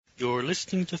You're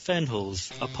listening to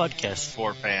Fanholes, a podcast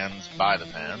for fans by the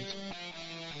fans.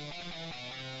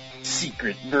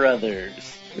 Secret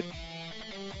Brothers.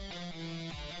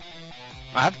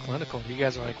 I have clinical. You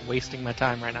guys are like wasting my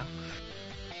time right now.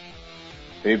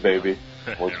 Hey baby,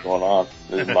 what's going on?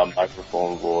 This is my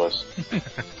microphone voice.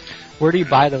 Where do you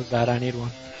buy those at? I need one.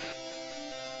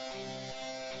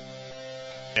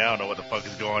 Yeah, I don't know what the fuck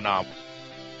is going on.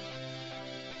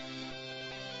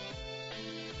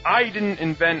 I didn't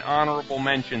invent honorable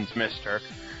mentions, mister.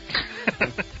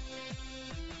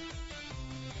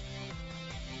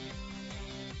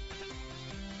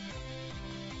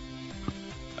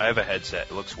 I have a headset.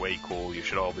 It looks way cool. You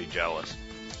should all be jealous.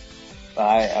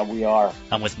 We are.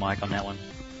 I'm with Mike on that one.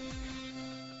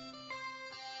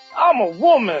 I'm a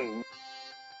woman!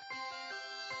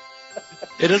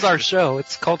 It is our show.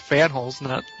 It's called Fanholes,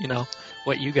 not,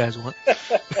 what you guys want.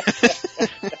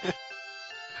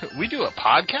 We do a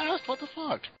podcast? What the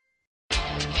fuck?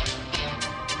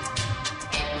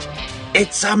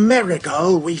 It's a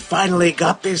miracle we finally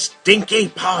got this dinky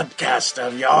podcast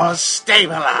of yours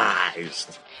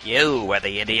stabilized. You were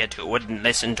the idiot who wouldn't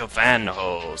listen to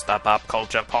Fanholes, the pop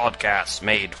culture podcast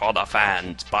made for the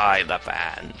fans by the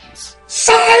fans.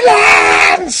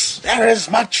 Silence! There is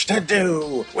much to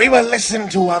do. We will listen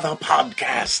to other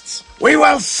podcasts. We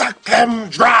will suck them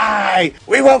dry.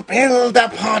 We will build a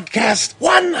podcast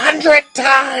 100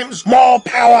 times more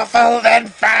powerful than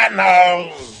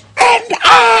Fanholes. And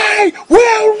I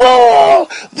will rule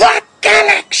the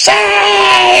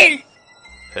galaxy!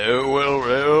 Who will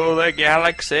rule the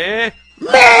galaxy?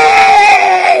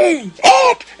 Me!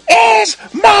 It is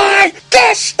my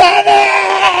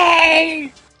destiny!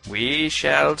 We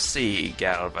shall see,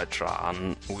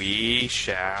 Galvatron. We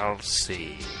shall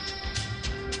see.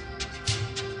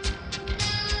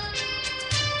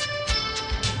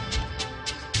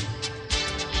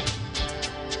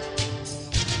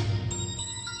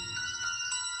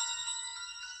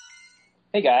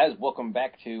 Hey guys, welcome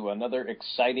back to another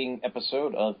exciting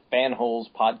episode of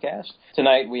Fanholes Podcast.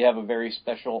 Tonight we have a very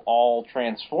special all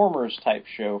Transformers type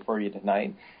show for you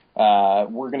tonight.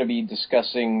 We're going to be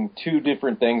discussing two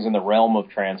different things in the realm of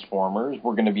Transformers.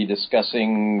 We're going to be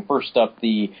discussing, first up,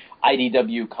 the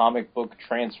IDW comic book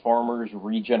Transformers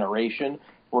Regeneration.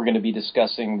 We're going to be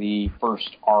discussing the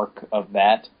first arc of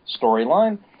that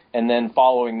storyline. And then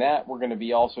following that, we're going to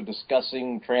be also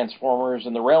discussing Transformers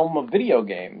in the realm of video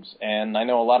games. And I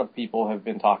know a lot of people have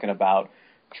been talking about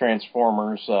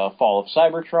Transformers Fall of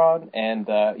Cybertron. And,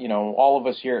 all of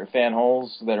us here at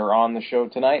Fanholes that are on the show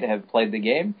tonight have played the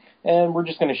game. And we're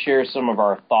just going to share some of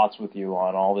our thoughts with you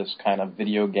on all this kind of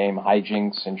video game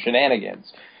hijinks and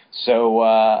shenanigans. So,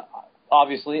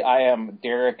 obviously, I am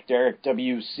Derek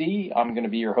WC. I'm going to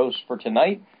be your host for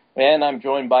tonight. And I'm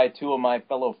joined by two of my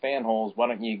fellow fanholes. Why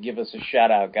don't you give us a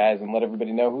shout-out, guys, and let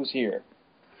everybody know who's here.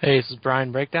 Hey, this is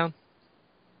Brian Breakdown.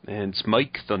 And it's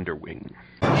Mike Thunderwing.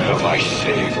 Have I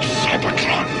saved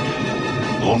Cybertron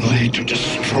only to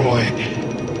destroy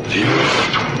the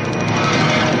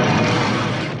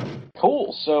Earth?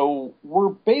 Cool. So we're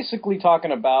basically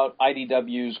talking about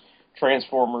IDW's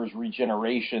Transformers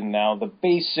Regeneration. Now, the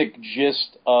basic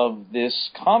gist of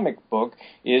this comic book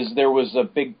is there was a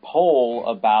big poll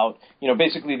about,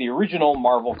 basically the original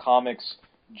Marvel Comics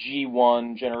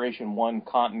G1, Generation 1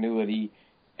 continuity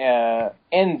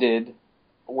ended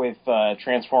with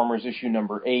Transformers issue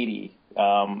number 80.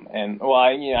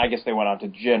 I guess they went on to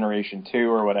Generation 2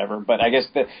 or whatever, but I guess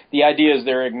the idea is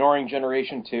they're ignoring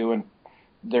Generation 2 and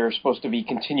they're supposed to be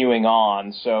continuing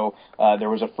on. So there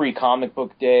was a free comic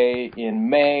book day in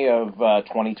May of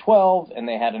 2012, and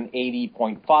they had an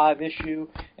 80.5 issue.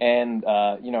 And,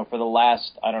 for the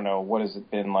last, I don't know, what has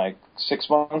it been, like 6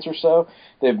 months or so?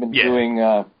 They've been doing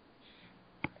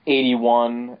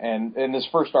 81, and this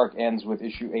first arc ends with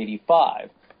issue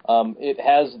 85. It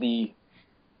has the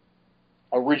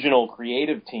original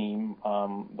creative team,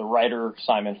 the writer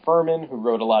Simon Furman, who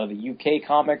wrote a lot of the UK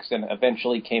comics and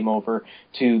eventually came over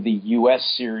to the US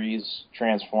series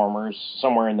Transformers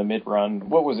somewhere in the mid-run.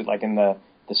 What was it, like in the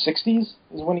 60s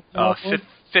is when he came on board?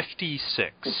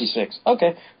 56. 56.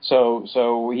 Okay.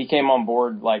 So he came on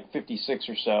board like 56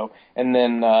 or so. And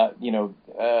then,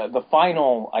 the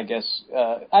final, I guess,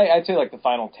 I'd say like the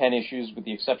final 10 issues, with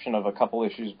the exception of a couple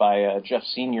issues by Jeff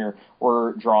Sr.,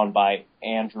 were drawn by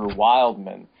Andrew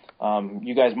Wildman.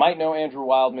 You guys might know Andrew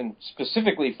Wildman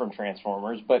specifically from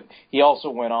Transformers, but he also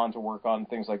went on to work on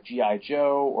things like G.I.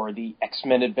 Joe or the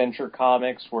X-Men Adventure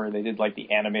comics, where they did like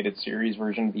the animated series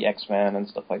version of the X-Men and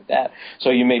stuff like that. So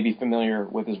you may be familiar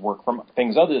with his work from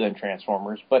things other than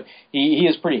Transformers, but he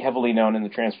is pretty heavily known in the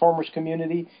Transformers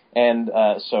community, and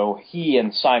so he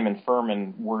and Simon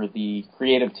Furman were the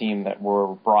creative team that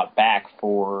were brought back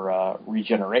for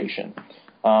Regeneration.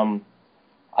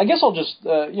 I guess I'll just,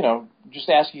 just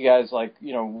ask you guys, like,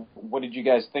 what did you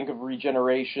guys think of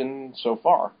Regeneration so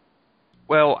far?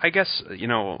 Well, I guess,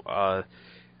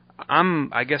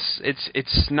 I guess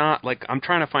it's not, like, I'm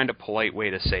trying to find a polite way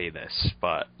to say this,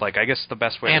 but, like, I guess the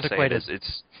best way to say it is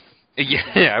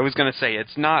yeah, I was going to say,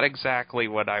 it's not exactly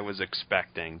what I was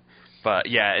expecting, but,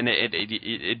 yeah, and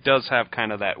it does have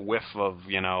kind of that whiff of,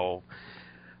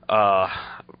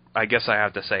 I guess I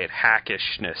have to say it,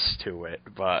 hackishness to it,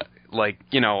 but, like,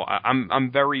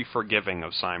 I'm very forgiving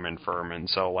of Simon Furman,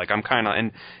 so, like, I'm kind of,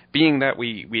 and being that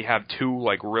we have two,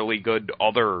 like, really good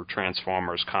other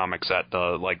Transformers comics at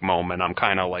the, like, moment, I'm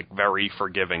kind of, like, very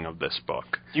forgiving of this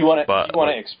book. Do you want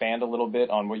to expand a little bit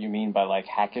on what you mean by, like,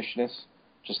 hackishness?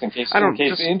 Just in case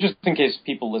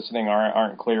people listening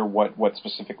aren't clear what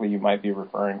specifically you might be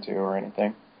referring to or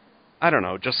anything. I don't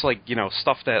know, just like,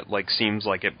 stuff that, like, seems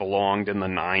like it belonged in the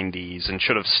 90s and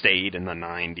should have stayed in the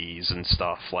 90s and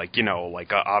stuff, like,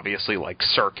 obviously, like,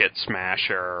 Circuit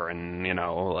Smasher and,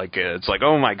 like, it's like,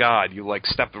 oh my god, you, like,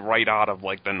 stepped right out of,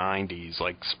 like, the 90s,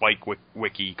 like, Spike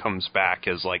Wiki comes back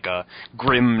as, like, a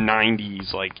grim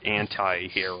 90s, like,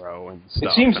 anti-hero and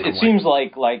stuff. It seems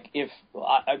like if,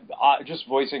 I just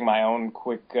voicing my own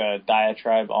quick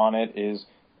diatribe on it is,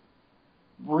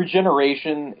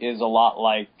 Regeneration is a lot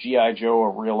like G.I. Joe, A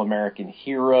Real American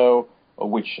Hero,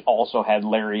 which also had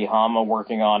Larry Hama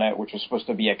working on it, which was supposed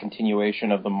to be a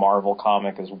continuation of the Marvel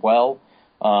comic as well.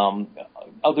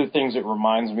 Other things it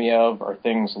reminds me of are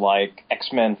things like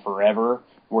X-Men Forever,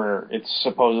 where it's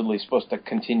supposedly supposed to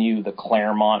continue the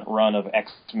Claremont run of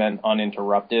X-Men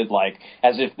uninterrupted, like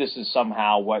as if this is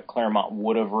somehow what Claremont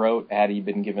would have wrote had he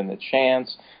been given the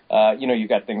chance. You've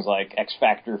got things like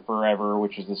X-Factor Forever,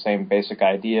 which is the same basic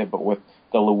idea, but with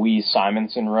the Louise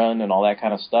Simonson run and all that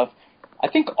kind of stuff. I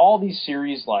think all these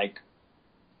series, like,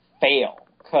 fail,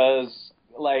 because,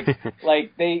 like,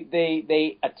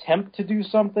 they attempt to do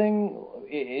something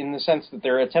in the sense that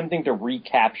they're attempting to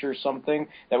recapture something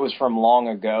that was from long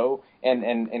ago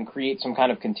and create some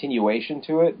kind of continuation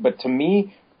to it. But to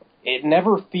me, it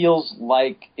never feels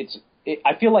like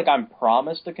I feel like I'm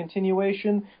promised a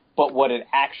continuation, but what it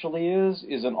actually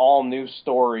is an all-new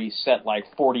story set, like,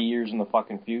 40 years in the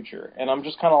fucking future. And I'm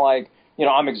just kind of like,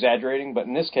 I'm exaggerating, but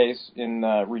in this case, in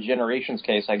Regeneration's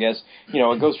case, I guess,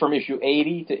 it goes from issue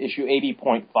 80 to issue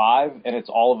 80.5, and it's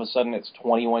all of a sudden it's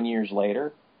 21 years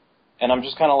later. And I'm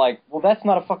just kind of like, well, that's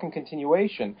not a fucking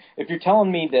continuation. If you're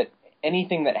telling me that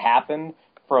anything that happened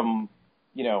from,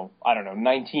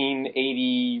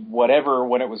 1980 whatever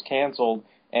when it was canceled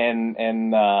and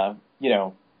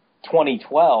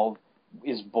 2012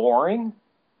 is boring,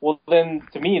 well, then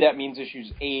to me that means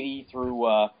issues 80 through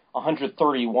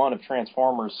 131 of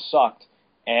Transformers sucked,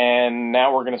 and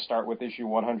now we're going to start with issue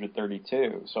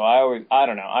 132. So I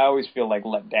always feel like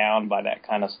let down by that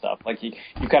kind of stuff. Like you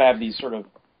kind of have these sort of,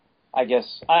 I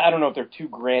guess, I don't know if they're too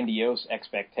grandiose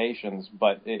expectations,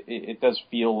 but it does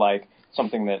feel like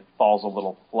something that falls a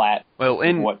little flat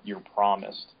in what you're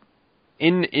promised.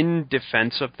 In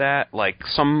defense of that, like,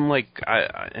 some, like,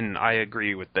 and I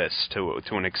agree with this to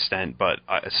an extent, but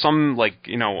some, like,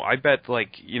 I bet,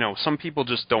 like, some people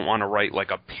just don't want to write, like,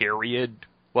 a period,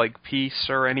 like, piece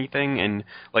or anything, and,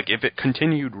 like, if it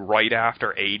continued right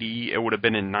after 80, it would have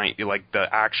been the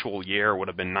actual year would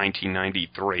have been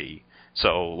 1993.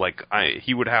 So, like,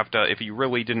 he would have to, if he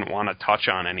really didn't want to touch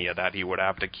on any of that, he would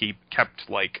have to kept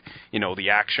like, the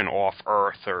action off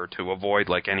Earth, or to avoid,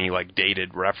 like, any, like,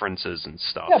 dated references and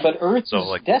stuff. Yeah, but Earth is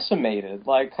like, decimated.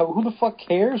 Like, who the fuck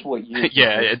cares what year?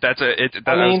 Yeah, I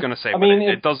was going to say,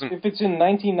 it doesn't. If it's in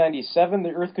 1997,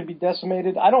 the Earth could be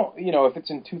decimated. I don't, if it's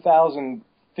in 2015,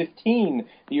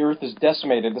 the Earth is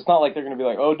decimated. It's not like they're going to be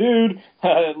like, oh, dude,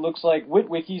 it looks like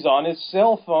Witwicky's on his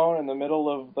cell phone in the middle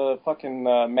of the fucking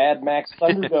Mad Max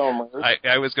Thunderdome.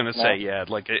 I was going to say, yeah,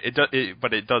 like,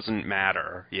 but it doesn't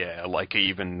matter. Yeah, like,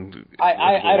 even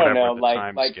I don't know.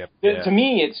 Like yeah. To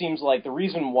me, it seems like the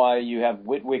reason why you have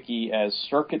Witwicky as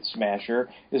Circuit Smasher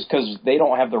is because they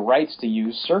don't have the rights to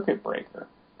use Circuit Breaker,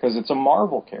 because it's a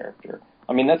Marvel character.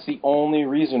 I mean, that's the only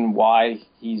reason why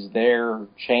he's there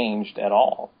changed at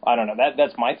all. I don't know.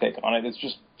 That's my take on it. It's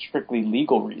just strictly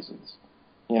legal reasons,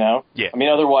 Yeah. I mean,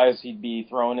 otherwise he'd be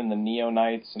thrown in the Neo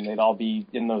Knights, and they'd all be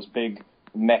in those big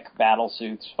mech battle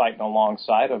suits fighting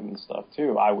alongside them and stuff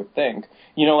too, I would think.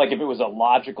 You know, like if it was a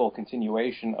logical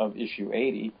continuation of issue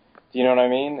 80. Do you know what I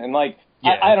mean? And like,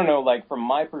 yeah. I don't know, like from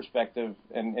my perspective,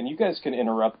 and you guys can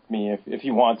interrupt me if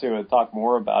you want to and talk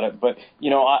more about it, but, you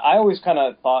know, I always kind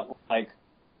of thought, like,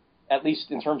 at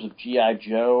least in terms of G.I.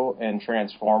 Joe and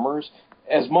Transformers,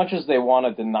 as much as they want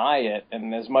to deny it,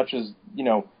 and as much as, you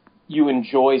know, you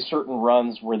enjoy certain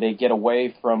runs where they get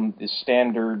away from the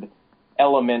standard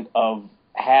element of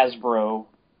Hasbro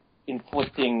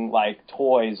inflicting, like,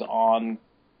 toys on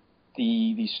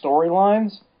the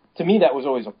storylines, to me that was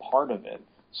always a part of it.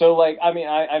 So, like, I mean,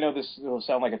 I know this will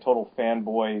sound like a total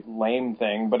fanboy lame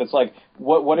thing, but it's like,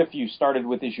 what if you started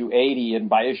with issue 80 and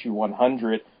by issue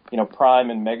 100, you know, Prime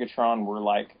and Megatron were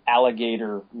like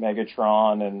Alligator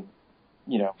Megatron and,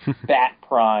 you know, Bat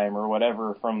Prime or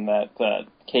whatever from that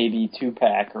KB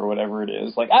 2-pack or whatever it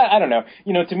is. Like, I don't know.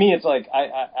 You know, to me it's like,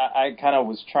 I kind of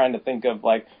was trying to think of,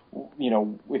 like, you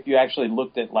know, if you actually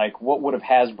looked at, like, what would have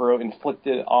Hasbro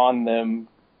inflicted on them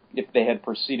if they had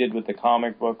proceeded with the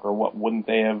comic book, or what wouldn't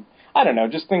they have? I don't know,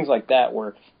 just things like that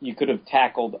where you could have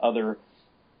tackled other,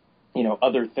 you know,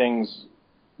 other things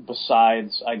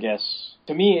besides, I guess.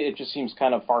 To me, it just seems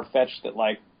kind of far-fetched that,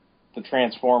 like, the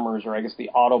Transformers, or I guess the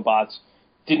Autobots,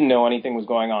 didn't know anything was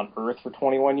going on Earth for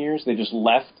 21 years. They just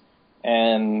left,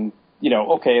 and, you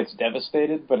know, okay, it's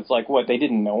devastated, but it's like, what, they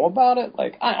didn't know about it?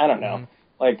 Like, I don't know.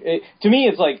 Like, to me,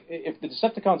 it's like, if the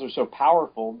Decepticons are so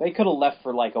powerful, they could have left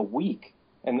for, like, a week,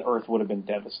 and the Earth would have been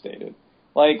devastated.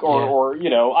 Like, or you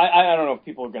know, I don't know if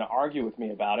people are going to argue with me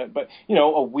about it, but, you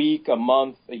know, a week, a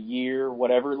month, a year,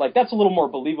 whatever, like, that's a little more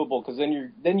believable, because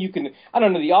then you can, I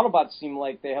don't know, the Autobots seem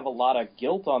like they have a lot of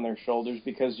guilt on their shoulders,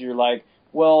 because you're like,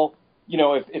 well, you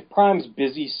know, if Prime's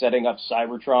busy setting up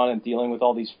Cybertron and dealing with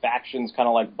all these factions, kind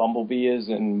of like Bumblebee is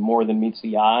in More Than Meets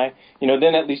the Eye, you know,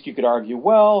 then at least you could argue,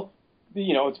 well,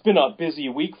 you know, it's been a busy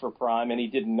week for Prime and he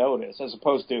didn't notice, as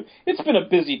opposed to, it's been a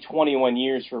busy 21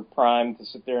 years for Prime to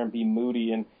sit there and be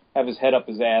moody and have his head up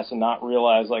his ass and not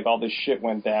realize, like, all this shit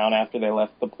went down after they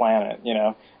left the planet, you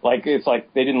know? Like, it's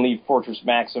like they didn't leave Fortress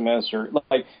Maximus or,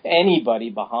 like, anybody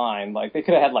behind. Like, they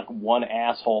could have had, like, one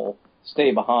asshole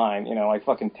stay behind, you know, like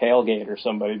fucking Tailgate or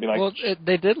somebody. Be like, well,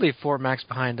 they did leave Fort Max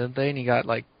behind, didn't they? And he got,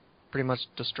 like, pretty much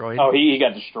destroyed. Oh, he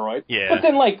got destroyed? Yeah. But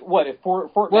then, like, what, if Fort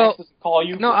Max doesn't call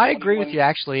you? No, I agree with you,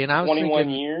 actually, and I was 21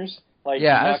 thinking, years? Like,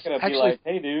 yeah, you're not going to be like,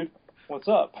 hey, dude, what's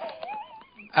up?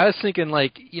 I was thinking,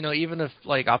 like, you know, even if,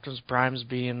 like, Optimus Prime's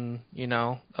being, you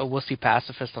know, a wussy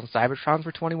pacifist on Cybertron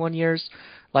for 21 years,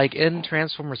 like, in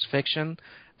Transformers fiction,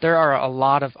 there are a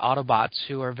lot of Autobots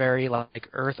who are very, like,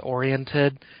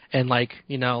 Earth-oriented and, like,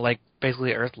 you know, like,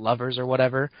 basically Earth lovers or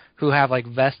whatever, who have, like,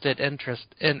 vested interest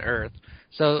in Earth.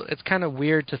 So it's kind of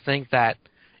weird to think that,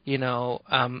 you know,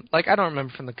 like, I don't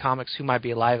remember from the comics who might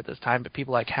be alive at this time, but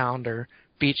people like Hound or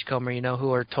Beachcomber, you know,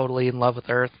 who are totally in love with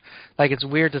Earth. Like, it's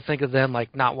weird to think of them,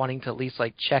 like, not wanting to at least,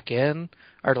 like, check in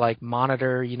or to, like,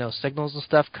 monitor, you know, signals and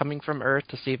stuff coming from Earth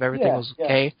to see if everything was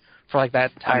okay for, like,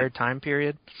 that entire time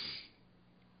period.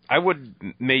 I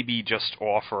would maybe just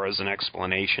offer as an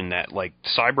explanation that, like,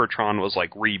 Cybertron was,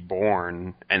 like,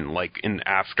 reborn and, like,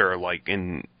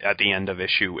 at the end of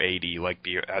issue 80, like,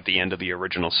 at the end of the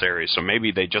original series. So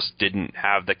maybe they just didn't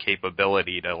have the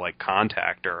capability to, like,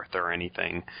 contact Earth or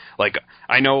anything. Like,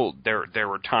 I know there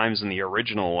were times in the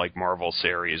original, like, Marvel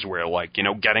series where, like, you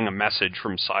know, getting a message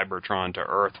from Cybertron to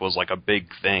Earth was, like, a big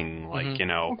thing. Like, you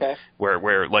know,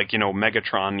 where, like, you know,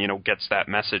 Megatron, you know, gets that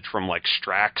message from, like,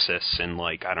 Straxus and,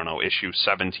 like, I don't know, issue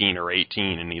 17 or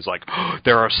 18, and he's like, oh,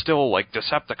 there are still, like,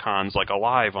 Decepticons, like,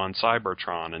 alive on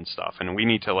Cybertron and stuff, and we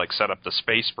need to, like, set up the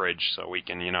space bridge so we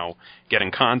can, you know, get in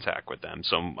contact with them.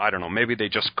 So, I don't know, maybe they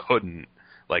just couldn't,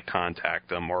 like, contact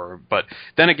them, but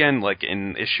then again, like,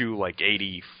 in issue, like,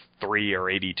 83 or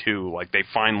 82, like, they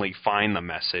finally find the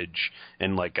message,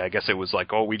 and, like, I guess it was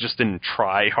like, oh, we just didn't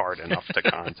try hard enough to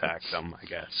contact them, I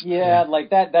guess. Yeah, like,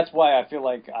 that's why I feel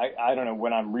like, I don't know,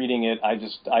 when I'm reading it,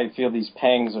 I feel these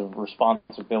pangs of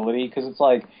responsibility, because it's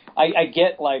like, I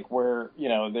get, like, where, you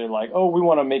know, they're like, oh, we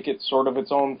want to make it sort of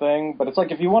its own thing, but it's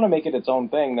like, if you want to make it its own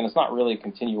thing, then it's not really a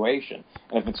continuation,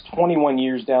 and if it's 21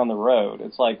 years down the road,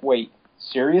 it's like, wait,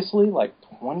 seriously? Like,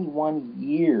 21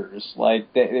 years?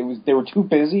 Like, they were too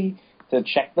busy to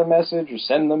check the message or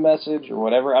send the message or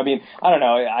whatever? I mean, I don't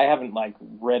know. I haven't, like,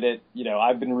 read it. You know,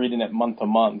 I've been reading it month to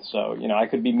month, so, you know, I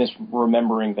could be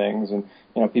misremembering things, and,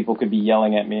 you know, people could be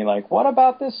yelling at me, like, what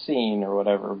about this scene or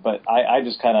whatever? But I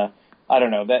just kind of, I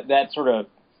don't know, that sort of,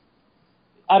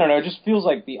 I don't know, it just feels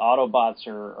like the Autobots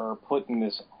are put in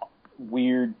this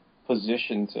weird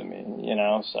position to me, you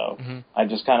know, so I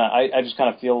just kind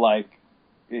of feel like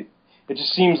it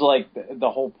just seems like the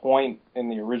whole point in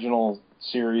the original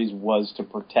series was to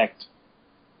protect,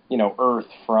 Earth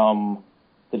from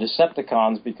the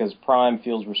Decepticons because Prime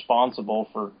feels responsible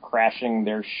for crashing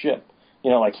their ship.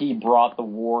 Like he brought the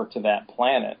war to that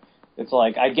planet. It's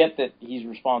like, I get that he's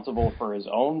responsible for his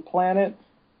own planet,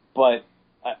 but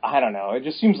I don't know. It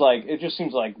just seems like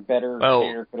better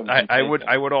care could have been taken.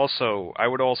 I would also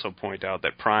point out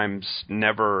that Prime's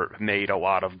never made a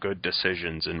lot of good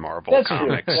decisions in Marvel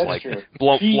comics. True. That's like true.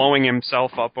 Blowing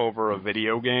himself up over a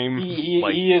video game.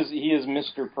 He is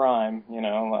Mr. Prime, so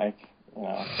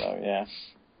yeah. It's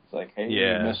like, hey,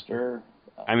 Mr.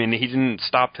 I mean, he didn't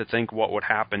stop to think what would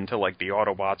happen to like the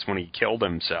Autobots when he killed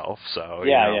himself. So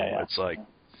it's like.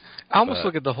 I almost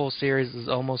look at the whole series as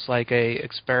almost like a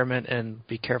experiment and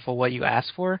be careful what you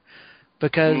ask for,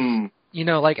 because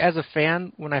like as a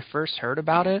fan, when I first heard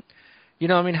about it,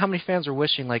 how many fans were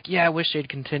wishing like, I wish they'd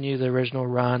continue the original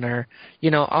run, or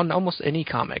on almost any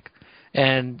comic,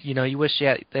 and you wish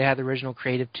they had the original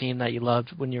creative team that you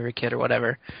loved when you were a kid or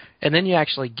whatever, and then you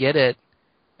actually get it,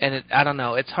 and I don't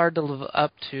know, it's hard to live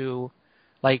up to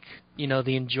like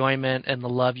the enjoyment and the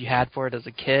love you had for it as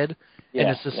a kid. And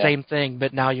it's the same thing,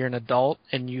 but now you're an adult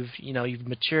and you've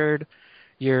matured.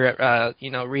 Your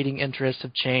reading interests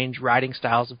have changed, writing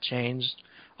styles have changed.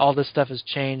 All this stuff has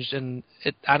changed, and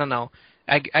I don't know.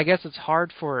 I guess it's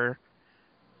hard for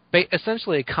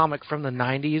essentially a comic from the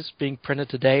 90s being printed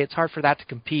today. It's hard for that to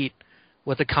compete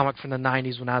with a comic from the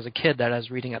 90s when I was a kid that I was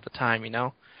reading at the time.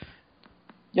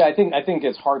 Yeah, I think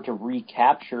it's hard to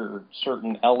recapture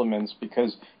certain elements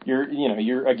because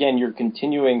you're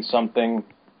continuing something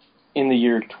in the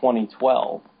year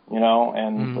 2012,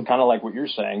 and kind of like what you're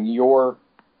saying, your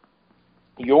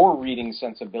reading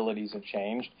sensibilities have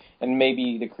changed, and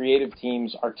maybe the creative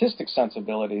team's artistic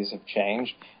sensibilities have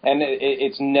changed, and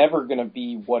it's never going to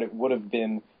be what it would have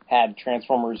been had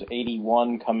Transformers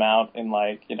 81 come out in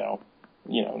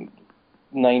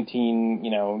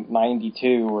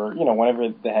 1992 or whenever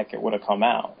the heck it would have come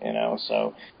out,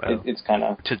 so it's kind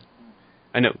of.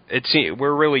 I know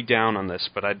we're really down on this,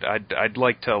 but I'd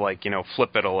like to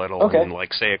flip it a little and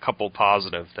say a couple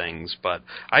positive things. But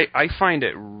I find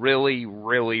it really,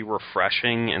 really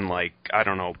refreshing and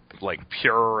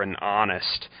pure and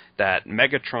honest that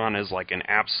Megatron is an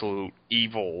absolute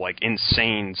evil,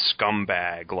 insane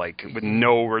scumbag, with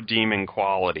no redeeming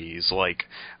qualities.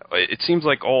 It seems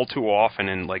like all too often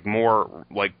in more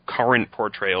current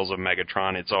portrayals of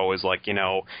Megatron, it's always he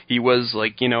was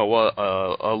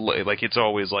it's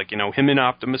always him and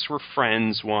Optimus were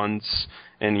friends once,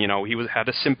 and he had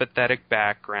a sympathetic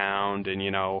background, and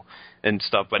and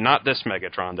stuff, but not this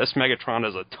Megatron. This Megatron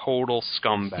is a total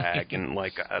scumbag, and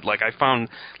I found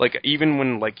even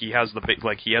when he has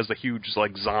the huge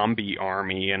zombie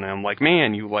army, and I'm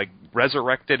man, you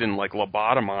resurrected and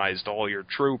lobotomized all your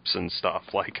troops and stuff,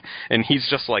 and he's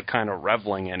just kind of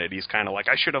reveling in it. He's kind of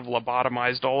I should have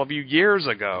lobotomized all of you years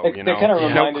ago. That kind of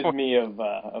reminded me of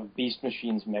Beast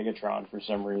Machine's Megatron for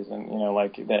some reason.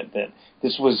 That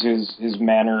this was his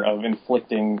manner of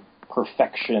inflicting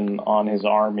perfection on his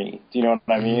army. Do you know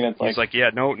what I mean? It's he's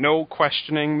no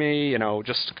questioning me,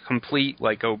 just complete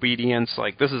obedience.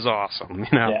 This is awesome,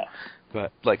 Yeah.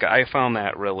 But I found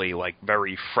that really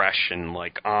very fresh and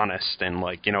honest, and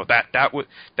that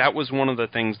was one of the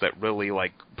things that really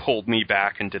pulled me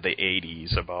back into the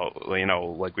 80s about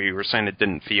we were saying it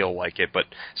didn't feel like it, but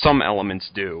some elements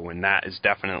do, and that is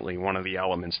definitely one of the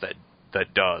elements that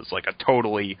does, a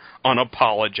totally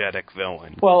unapologetic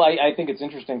villain. Well, I think it's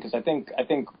interesting because I think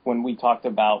when we talked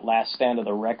about Last Stand of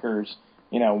the Wreckers,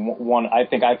 I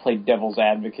think I played devil's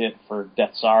advocate for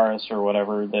Deathsaurus or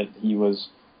whatever, that he was,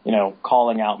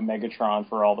 calling out Megatron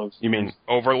for all those... You mean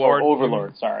Overlord? Oh,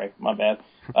 Overlord, sorry, my bad.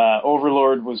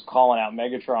 Overlord was calling out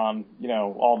Megatron,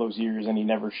 all those years, and he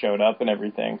never showed up and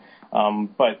everything.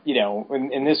 But,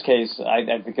 in this case, I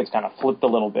think it's kind of flipped a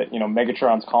little bit.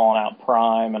 Megatron's calling out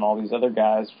Prime and all these other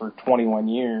guys for 21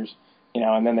 years,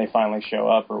 and then they finally show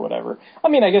up or whatever. I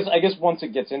mean, I guess once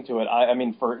it gets into it,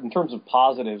 in terms of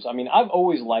positives, I've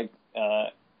always liked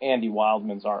Andy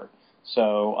Wildman's art.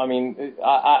 So,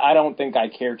 I don't think I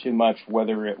care too much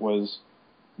whether it was,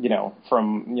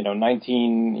 from,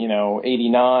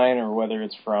 1989 or whether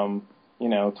it's from,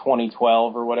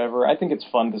 2012 or whatever. I think it's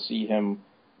fun to see him,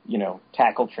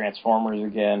 tackle Transformers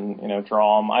again,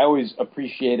 draw them. I always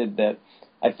appreciated that.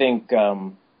 I think,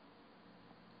 to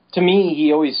me,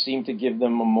 he always seemed to give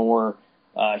them a more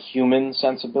human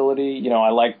sensibility.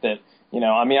 I like that.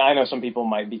 I know some people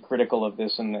might be critical of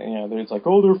this, and it's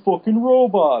they're fucking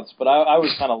robots. But I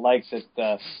always kind of liked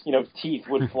that. Teeth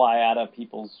would fly out of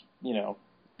people's,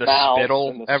 the mouths spittle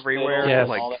and the everywhere. spittle Yes.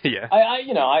 and all that. Yeah.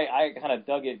 I kind of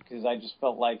dug it because I just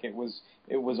felt like it was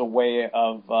a way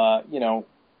of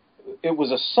it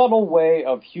was a subtle way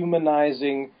of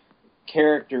humanizing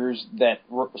characters that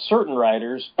certain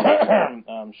writers,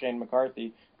 Shane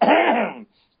McCarthy, cannot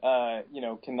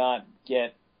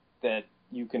get, that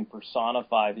you can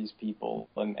personify these people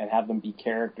and have them be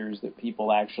characters that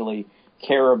people actually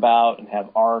care about and have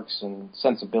arcs and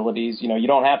sensibilities. You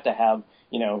don't have to have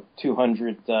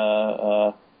 200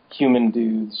 human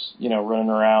dudes running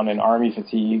around in army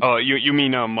fatigue. Oh, you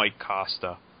mean Mike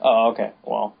Costa? Oh, okay.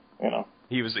 Well,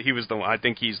 He was the one. I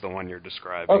think he's the one you're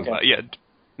describing. Okay. But yeah,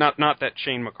 not that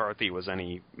Shane McCarthy was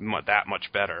that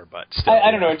much better, but still. I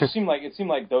don't know. It just seemed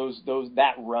like those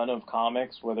that run of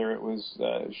comics, whether it was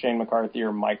Shane McCarthy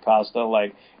or Mike Costa,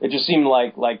 like it just seemed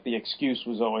like the excuse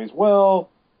was always, well,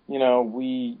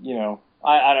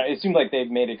 it seemed like they'd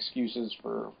made excuses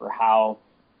for how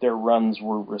their runs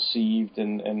were received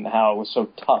and how it was so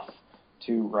tough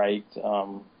to write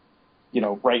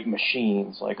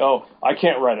machines. Like, oh, I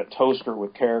can't write a toaster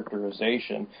with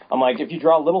characterization. I'm like, if you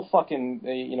draw little fucking,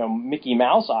 Mickey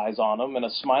Mouse eyes on them and a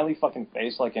smiley fucking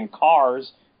face like in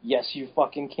Cars, yes, you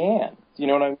fucking can. Do you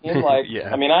know what I mean? Like,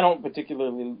 Yeah. I mean, I don't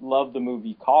particularly love the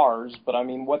movie Cars, but I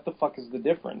mean, what the fuck is the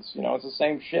difference? It's the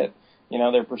same shit.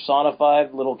 They're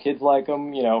personified, little kids like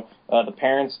them, the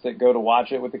parents that go to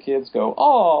watch it with the kids go,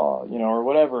 oh, or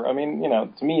whatever. I mean,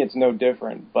 to me it's no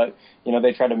different, but,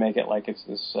 they try to make it like it's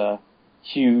this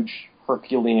huge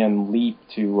Herculean leap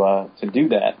to do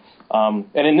that.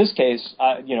 And in this case,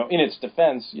 in its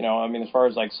defense, as far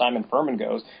as like Simon Furman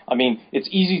goes, I mean, it's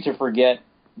easy to forget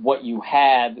what you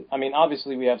had. I mean,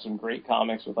 obviously we have some great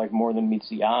comics with like More Than Meets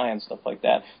the Eye and stuff like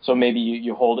that. So maybe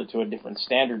you hold it to a different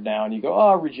standard now and you go,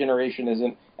 oh, Regeneration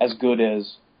isn't as good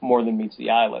as More Than Meets the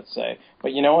Eye, let's say.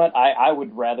 But you know what? I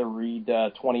would rather read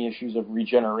 20 issues of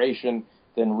Regeneration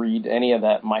than read any of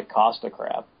that Mike Costa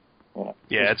crap.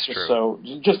 Yeah, it's true. So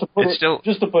just to put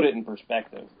it in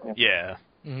perspective. Yeah.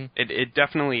 Mm-hmm. It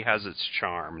definitely has its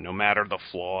charm, no matter the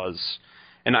flaws.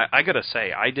 And I gotta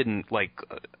say, I didn't like.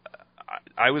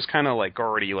 I was kind of like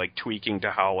already like tweaking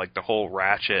to how like the whole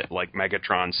Ratchet like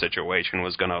Megatron situation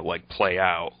was gonna like play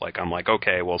out. Like I'm like,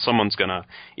 okay, well someone's gonna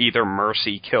either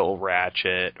mercy kill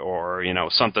Ratchet or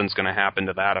something's gonna happen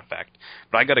to that effect.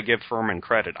 But I gotta give Furman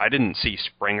credit. I didn't see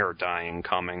Springer dying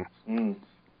coming.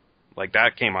 Like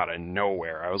that came out of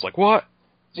nowhere. I was like, what?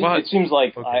 What? It seems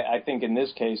like okay. I think in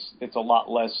this case it's a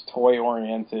lot less toy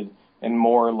oriented and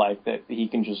more like that he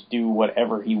can just do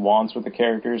whatever he wants with the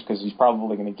characters because he's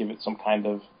probably going to give it some kind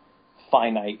of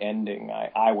finite ending,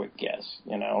 I would guess.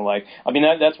 Like, I mean,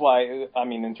 that's why, I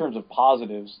mean, in terms of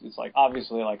positives, it's like,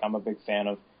 obviously, like, I'm a big fan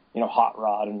of, Hot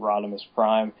Rod and Rodimus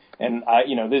Prime, and,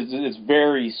 it's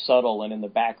very subtle and in the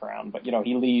background, but,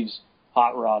 he leaves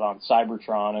Hot Rod on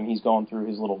Cybertron, and he's going through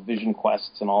his little vision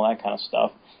quests and all that kind of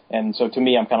stuff, and so to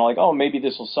me, I'm kind of like, oh, maybe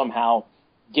this will somehow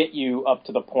get you up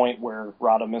to the point where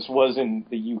Rodimus was in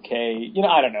the UK,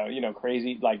 I don't know,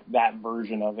 crazy, like that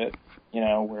version of it,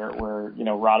 where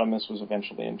Rodimus was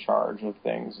eventually in charge of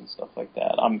things and stuff like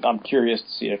that. I'm curious to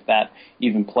see if that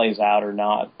even plays out or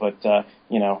not, but, that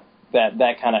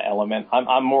kind of element.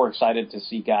 I'm more excited to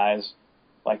see guys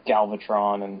like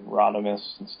Galvatron and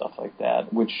Rodimus and stuff like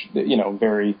that, which,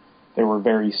 they were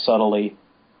very subtly,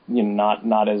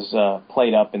 not as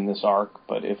played up in this arc,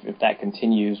 but if that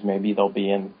continues, maybe they'll be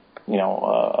in,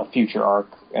 a future arc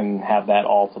and have that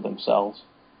all to themselves.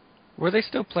 Were they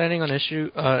still planning on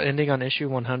ending on issue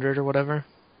 100 or whatever?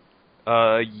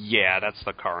 Yeah, that's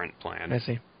the current plan. I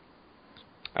see.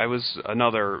 I was,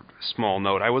 another small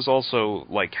note, I was also,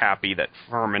 like, happy that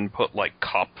Furman put, like,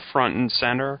 Kup front and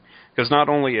center, because not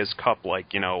only is Kup,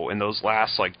 like, in those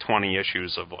last, like, 20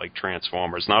 issues of, like,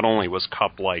 Transformers, not only was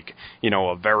Kup, like,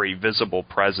 a very visible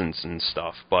presence and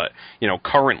stuff, but,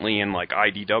 currently in, like,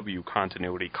 IDW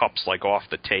continuity, Kup's, like, off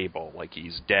the table, like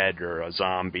he's dead or a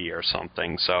zombie or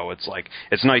something, so it's, like,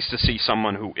 it's nice to see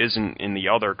someone who isn't in the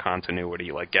other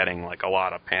continuity, like, getting, like, a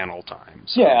lot of panel time.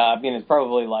 So. Yeah, I mean, it's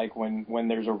probably like when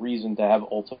there's a reason to have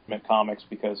Ultimate Comics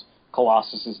because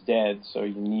Colossus is dead, so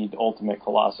you need Ultimate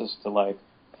Colossus to, like,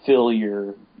 fill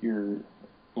your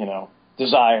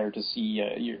desire to see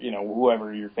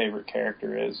whoever your favorite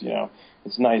character is.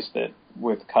 It's nice that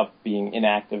with Kup being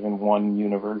inactive in one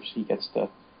universe, he gets to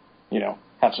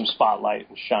have some spotlight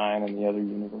and shine in the other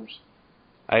universe.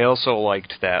 I also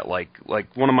liked that, like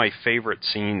one of my favorite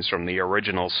scenes from the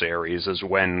original series is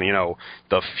when,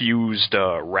 the fused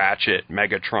Ratchet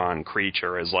Megatron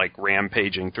creature is, like,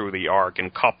 rampaging through the arc,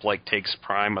 and Kup, like, takes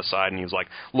Prime aside, and he's like,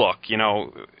 look,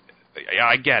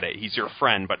 I get it, he's your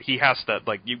friend, but he has to,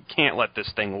 like, you can't let this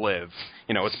thing live.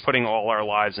 You know, it's putting all our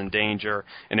lives in danger,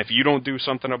 and if you don't do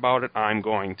something about it, I'm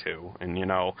going to. And, you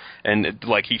know, and,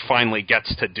 like, he finally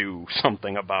gets to do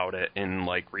something about it in,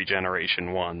 like,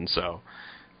 Regeneration 1, so...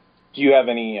 Do you have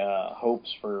any hopes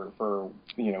for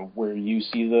you know, where you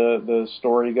see the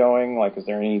story going? Like, is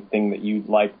there anything that you'd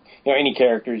like, you know, any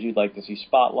characters you'd like to see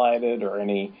spotlighted, or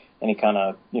any kind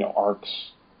of, you know, arcs,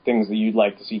 things that you'd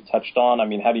like to see touched on? I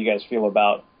mean, how do you guys feel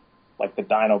about, like, the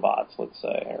Dinobots, let's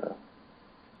say? Or...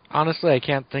 Honestly, I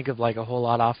can't think of, like, a whole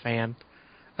lot offhand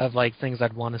of, like, things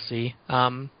I'd want to see.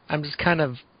 I'm just kind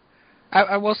of...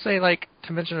 I will say, like,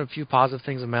 to mention a few positive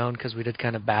things of my own, because we did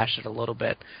kind of bash it a little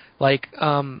bit. Like,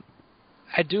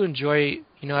 I do enjoy,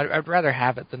 you know, I'd rather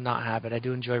have it than not have it. I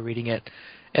do enjoy reading it.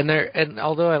 And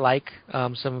although I like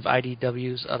some of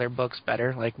IDW's other books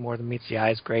better, like More Than Meets the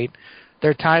Eye is great,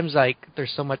 there are times, like,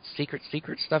 there's so much secret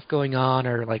stuff going on,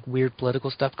 or, like, weird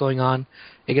political stuff going on,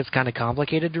 it gets kind of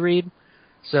complicated to read.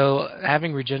 So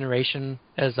having Regeneration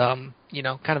as, you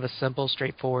know, kind of a simple,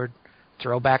 straightforward,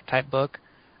 throwback type book,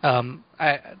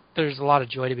 there's a lot of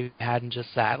joy to be had in just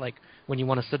that, like, when you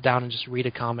want to sit down and just read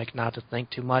a comic, not to think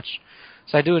too much.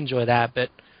 So I do enjoy that, but,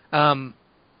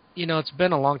 you know, it's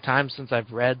been a long time since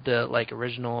I've read the, like,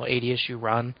 original 80-issue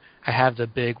run. I have the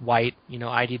big white, you know,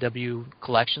 IDW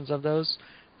collections of those,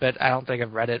 but I don't think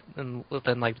I've read it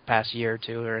within, like, the past year or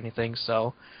two or anything,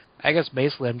 so I guess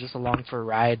basically I'm just along for a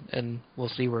ride, and we'll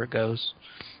see where it goes.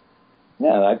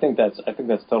 Yeah, I think that's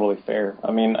totally fair.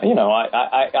 I mean, you know,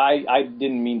 I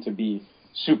didn't mean to be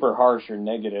super harsh or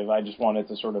negative. I just wanted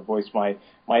to sort of voice my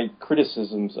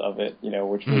criticisms of it, you know,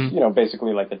 which was, you know,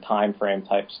 basically like the time frame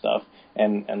type stuff,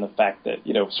 and the fact that,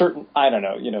 you know,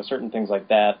 certain things like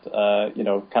that, you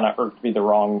know, kind of irked me the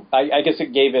wrong. I guess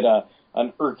it gave it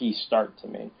an irky start to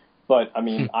me. But, I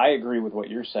mean, I agree with what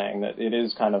you're saying, that it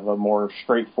is kind of a more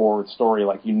straightforward story.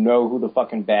 Like, you know who the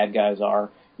fucking bad guys are.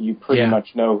 You pretty much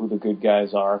know who the good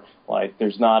guys are. Like,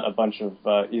 there's not a bunch of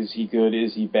is he good,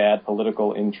 is he bad,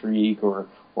 political intrigue,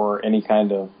 or any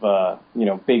kind of, you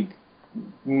know, big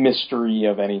mystery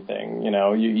of anything. You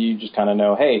know, you just kind of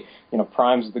know, hey, you know,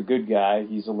 Prime's the good guy.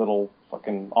 He's a little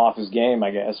fucking off his game,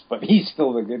 I guess, but he's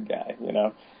still the good guy, you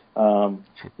know.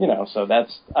 You know, so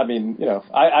that's, I mean, you know,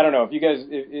 I don't know if you guys,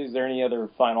 is there any other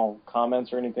final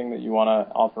comments or anything that you want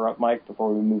to offer up, Mike,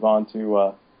 before we move on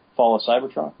to Fall of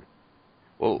Cybertron?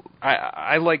 Well,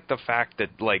 I like the fact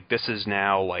that, like, this is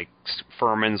now, like,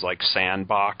 Furman's, like,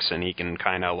 sandbox, and he can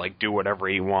kind of, like, do whatever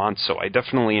he wants, so I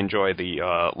definitely enjoy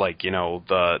the, like, you know,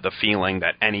 the feeling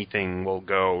that anything will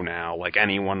go now, like,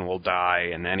 anyone will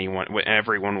die, and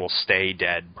everyone will stay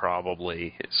dead,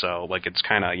 probably, so, like, it's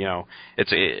kind of, you know,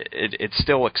 it's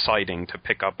still exciting to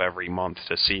pick up every month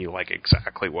to see, like,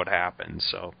 exactly what happens,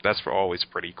 so that's always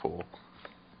pretty cool.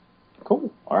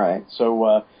 Cool, all right,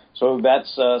 so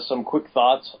that's some quick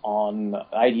thoughts on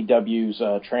IDW's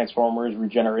Transformers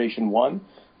Regeneration 1.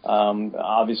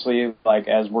 Obviously, like,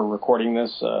 as we're recording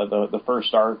this, the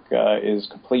first arc is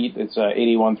complete. It's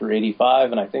 81 through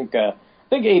 85, and I think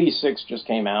 86 just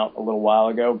came out a little while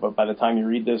ago, but by the time you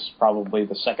read this, probably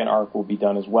the second arc will be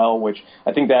done as well, which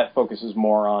I think that focuses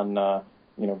more on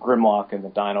you know, Grimlock and the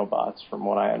Dinobots, from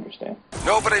what I understand.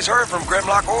 Nobody's heard from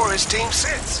Grimlock or his team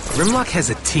since. Grimlock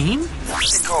has a team?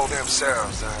 They call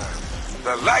themselves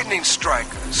the Lightning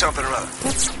Strike, something or other.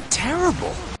 That's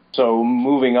terrible. So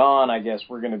moving on, I guess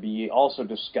we're going to be also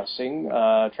discussing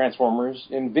Transformers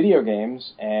in video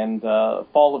games, and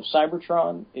Fall of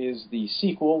Cybertron is the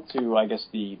sequel to, I guess,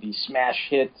 the smash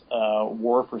hit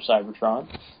War for Cybertron,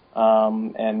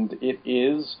 and it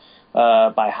is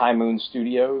by High Moon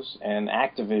Studios and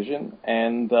Activision,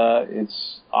 and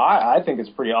I think it's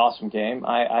a pretty awesome game.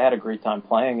 I had a great time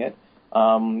playing it.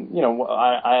 You know,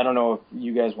 I don't know if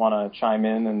you guys want to chime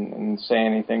in and say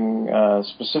anything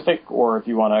specific, or if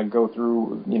you want to go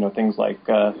through, you know, things like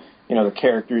you know, the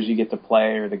characters you get to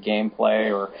play, or the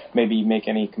gameplay, or maybe make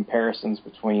any comparisons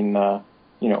between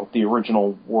you know, the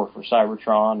original War for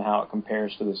Cybertron, how it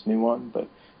compares to this new one. But,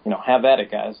 you know, have at it,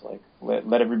 guys. Like,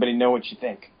 let everybody know what you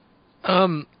think.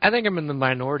 I think I'm in the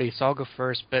minority, so I'll go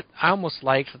first, but I almost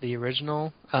liked the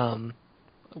original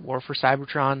War for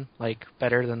Cybertron, like,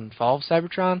 better than Fall of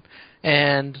Cybertron,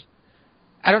 and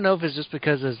I don't know if it's just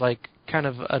because it's, like, kind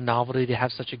of a novelty to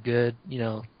have such a good, you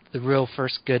know, the real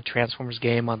first good Transformers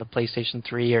game on the PlayStation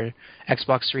 3 or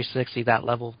Xbox 360, that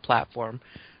level of platform,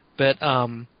 but,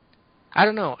 I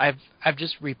don't know, I've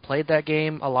just replayed that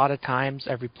game a lot of times.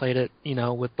 I've replayed it, you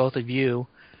know, with both of you,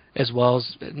 as well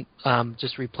as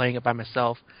just replaying it by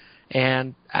myself.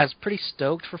 And I was pretty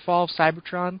stoked for Fall of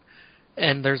Cybertron,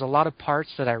 and there's a lot of parts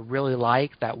that I really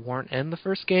like that weren't in the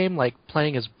first game, like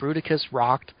playing as Bruticus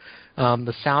rocked.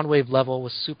 The Soundwave level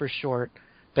was super short,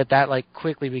 but that like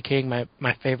quickly became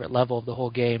my favorite level of the whole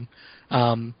game.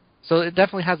 So it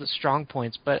definitely has its strong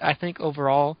points, but I think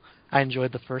overall I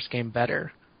enjoyed the first game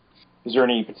better. Is there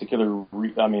any particular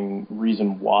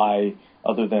reason why,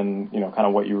 other than kind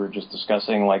of what you were just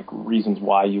discussing, like reasons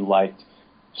why you liked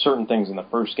certain things in the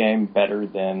first game better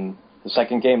than the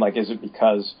second game? Like, is it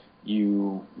because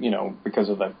because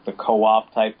of the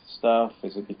co-op type stuff?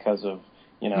 Is it because of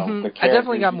the characters I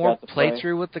definitely got more play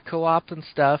playthrough with the co-op and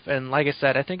stuff, and like I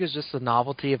said, I think it's just the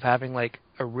novelty of having like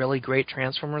a really great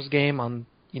Transformers game on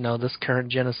this current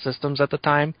gen of systems at the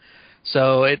time.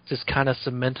 So it just kind of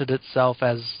cemented itself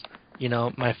as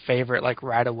my favorite like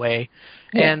right away.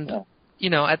 Yeah, and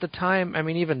yeah. At the time, I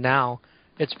mean, even now,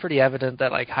 it's pretty evident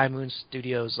that like High Moon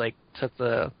Studios like took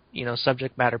the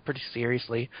subject matter pretty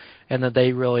seriously, and that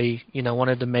they really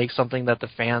wanted to make something that the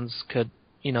fans could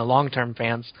long-term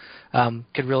fans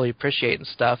could really appreciate and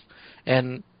stuff.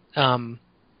 And I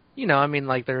mean,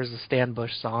 like there's a Stan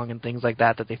Bush song and things like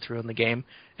that they threw in the game.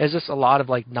 It's just a lot of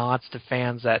like nods to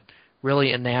fans that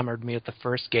really enamored me with the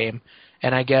first game.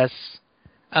 And I guess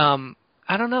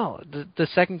I don't know, the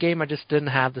second game I just didn't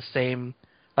have the same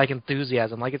like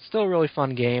enthusiasm. Like it's still a really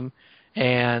fun game,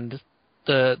 and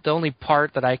the only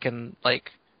part that I can like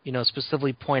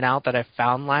specifically point out that I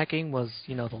found lacking was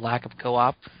the lack of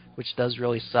co-op, which does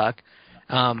really suck.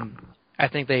 I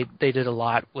think they did a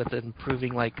lot with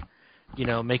improving like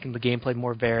making the gameplay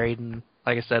more varied, and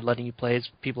like I said, letting you play as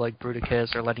people like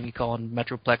Bruticus or letting you call in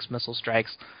Metroplex missile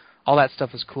strikes. All that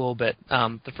stuff was cool, but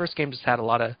the first game just had a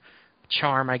lot of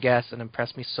charm, I guess, and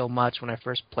impressed me so much when I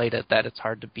first played it that it's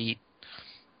hard to beat.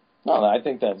 No, I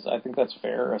think that's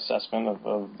fair assessment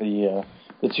of the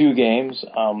two games.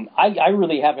 I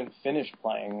really haven't finished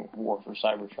playing War for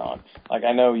Cybertron. Like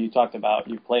I know you talked about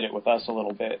you played it with us a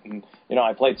little bit, and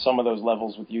I played some of those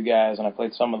levels with you guys, and I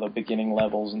played some of the beginning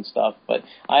levels and stuff. But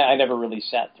I never really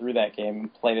sat through that game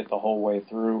and played it the whole way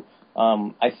through.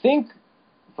 I think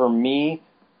for me,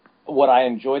 what I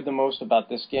enjoyed the most about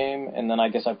this game, and then I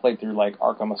guess I played through like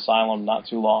Arkham Asylum not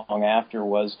too long after,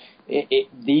 was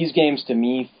these games to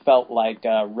me felt like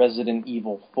a Resident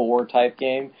Evil 4 type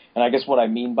game. And I guess what I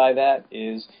mean by that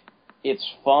is it's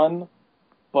fun,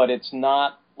 but it's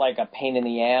not like a pain in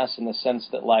the ass in the sense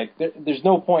that like there's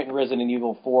no point in Resident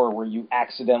Evil 4 where you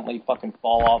accidentally fucking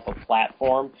fall off a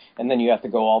platform and then you have to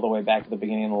go all the way back to the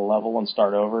beginning of the level and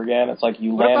start over again. It's like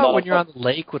you land on when you're on the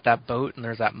lake with that boat and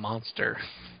there's that monster?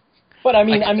 But I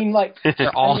mean, like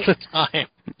all the time.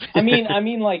 I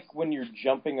mean, like when you're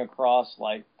jumping across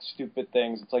like stupid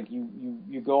things, it's like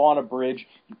you go on a bridge,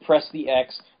 you press the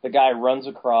X, the guy runs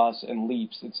across and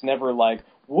leaps. It's never like,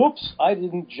 whoops, I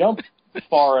didn't jump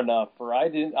far enough, or I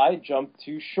jumped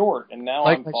too short, and now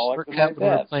I'm falling to my death. When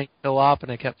we were playing co-op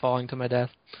and I kept falling to my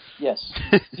death. Yes,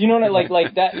 you know what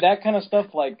like that kind of stuff.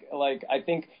 Like I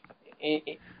think.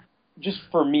 Just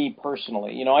for me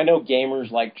personally, I know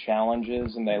gamers like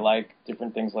challenges and they like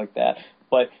different things like that,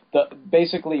 but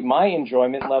basically my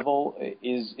enjoyment level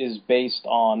is based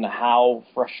on how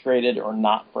frustrated or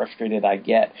not frustrated I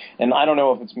get. And I don't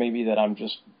know if it's maybe that I'm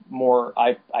just more,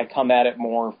 I come at it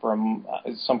more from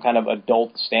some kind of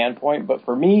adult standpoint, but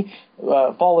for me,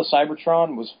 Fall of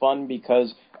Cybertron was fun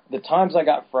because the times I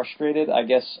got frustrated, I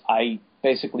guess I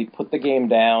basically put the game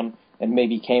down and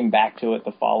maybe came back to it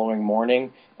the following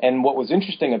morning. And what was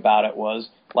interesting about it was,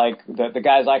 like, the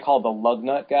guys I call the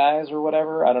Lugnut guys or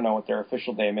whatever, I don't know what their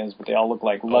official name is, but they all look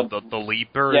like the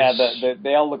Leapers? Yeah,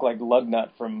 they all look like Lugnut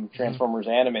from Transformers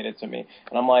Animated to me.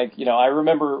 And I'm like, I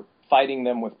remember fighting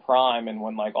them with Prime, and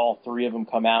when, like, all three of them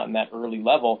come out in that early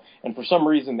level, and for some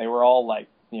reason they were all, like,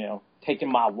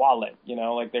 taking my wallet,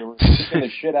 like they were kicking the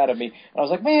shit out of me. And I was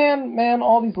like, man,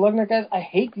 all these Lugnut guys, I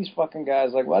hate these fucking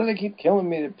guys. Like, why do they keep killing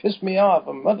me? They piss me off.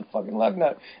 I'm a motherfucking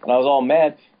Lugnut. And I was all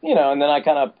mad, and then I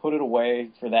kind of put it away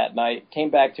for that night, came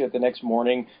back to it the next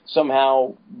morning.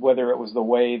 Somehow, whether it was the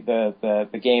way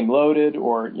the game loaded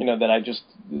or, that I just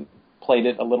played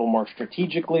it a little more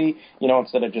strategically,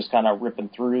 instead of just kind of ripping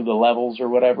through the levels or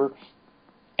whatever,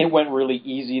 it went really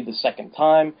easy the second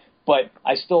time. But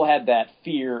I still had that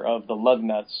fear of the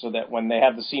Lugnuts, so that when they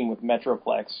have the scene with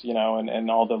Metroplex,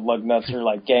 and all the Lugnuts are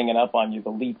like ganging up on you,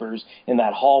 the Leapers, in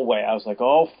that hallway, I was like,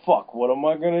 oh fuck, what am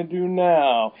I gonna do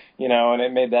now? And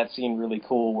it made that scene really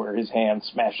cool where his hand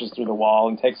smashes through the wall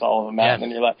and takes all of them out,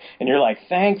 and you're like,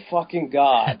 thank fucking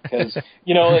God, because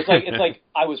it's like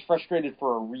I was frustrated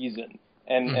for a reason.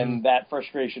 And that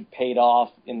frustration paid off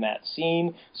in that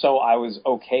scene, so I was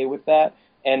okay with that.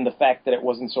 And the fact that it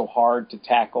wasn't so hard to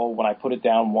tackle when I put it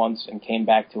down once and came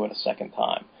back to it a second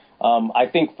time. I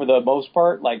think for the most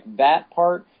part, like that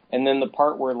part, and then the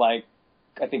part where like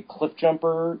I think Cliff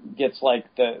Jumper gets like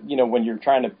when you're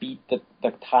trying to beat the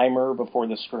timer before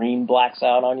the screen blacks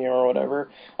out on you or whatever.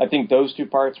 I think those two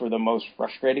parts were the most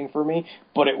frustrating for me,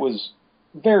 but it was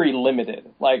very limited.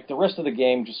 Like the rest of the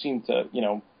game just seemed to,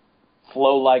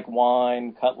 flow like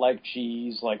wine, cut like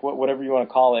cheese, like whatever you want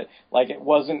to call it. Like it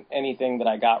wasn't anything that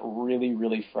I got really,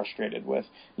 really frustrated with.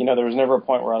 There was never a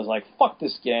point where I was like, fuck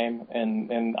this game,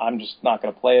 and I'm just not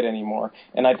going to play it anymore.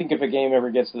 And I think if a game ever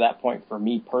gets to that point for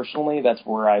me personally, that's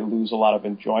where I lose a lot of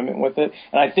enjoyment with it.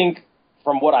 And I think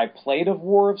from what I played of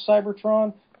War of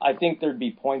Cybertron, I think there'd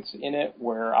be points in it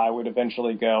where I would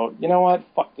eventually go, you know what,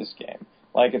 fuck this game.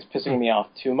 Like it's pissing me off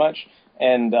too much.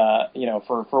 And,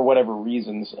 for whatever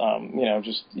reasons,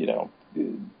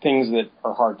 things that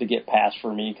are hard to get past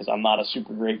for me because I'm not a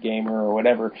super great gamer or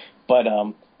whatever. But,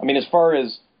 as far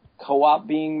as co-op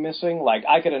being missing, like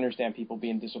I could understand people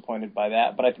being disappointed by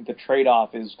that. But I think the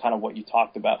trade-off is kind of what you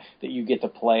talked about, that you get to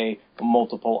play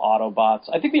multiple Autobots.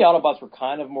 I think the Autobots were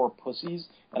kind of more pussies,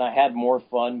 and I had more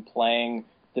fun playing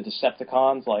the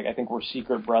Decepticons. Like I think we're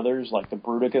secret brothers, like the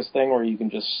Bruticus thing where you can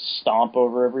just stomp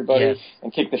over everybody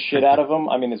and kick the shit out of them.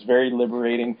 It's very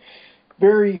liberating,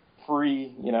 very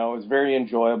free, it's very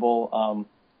enjoyable.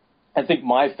 I think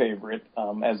my favorite,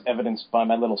 as evidenced by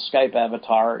my little Skype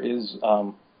avatar, is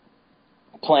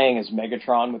playing as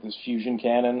Megatron with his fusion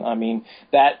cannon.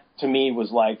 That to me was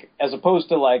like, as opposed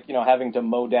to like, having to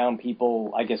mow down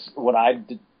people, I guess what I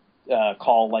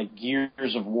call like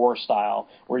Gears of War style,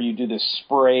 where you do this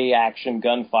spray action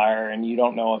gunfire and you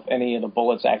don't know if any of the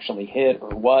bullets actually hit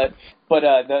or what. But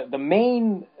the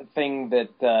main thing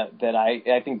that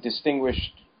I think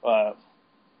distinguished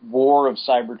War of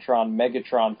Cybertron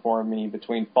Megatron for me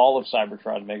between Fall of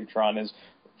Cybertron and Megatron is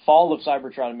Fall of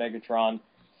Cybertron and Megatron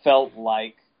felt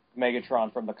like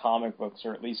Megatron from the comic books,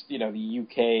 or at least the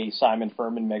UK Simon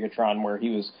Furman Megatron, where he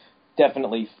was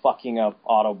definitely fucking up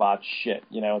Autobots shit.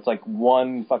 It's like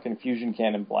one fucking fusion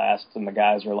cannon blast and the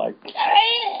guys are like,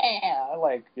 yeah!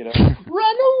 Like,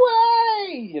 run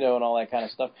away! And all that kind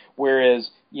of stuff. Whereas,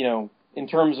 in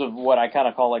terms of what I kind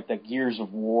of call like the Gears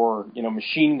of War,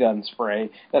 machine gun spray,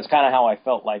 that's kind of how I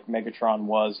felt like Megatron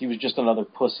was. He was just another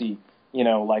pussy,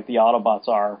 like the Autobots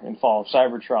are in Fall of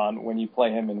Cybertron when you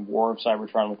play him in War of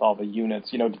Cybertron with all the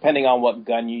units, depending on what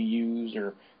gun you use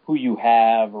or who you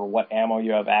have or what ammo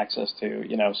you have access to,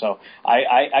 so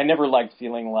I never liked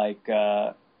feeling like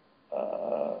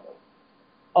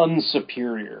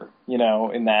unsuperior,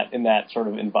 in that sort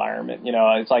of environment.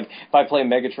 It's like if I play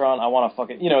Megatron, I want to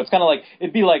fucking, it's kind of like,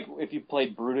 it'd be like if you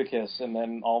played Bruticus and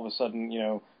then all of a sudden,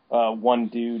 one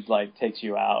dude like takes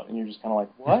you out and you're just kind of like,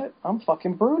 what? I'm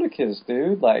fucking Bruticus,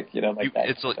 dude. Like, like that.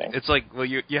 It's like, well,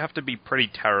 you have to be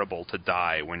pretty terrible to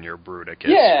die when you're Bruticus.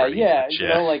 Yeah.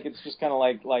 Like it's just kind of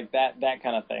like that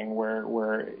kind of thing where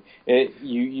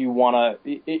you want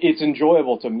to. It's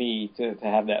enjoyable to me to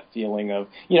have that feeling of,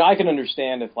 I can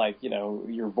understand if like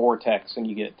you're Vortex and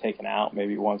you get taken out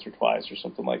maybe once or twice or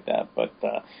something like that, but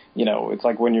it's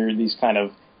like when you're these kind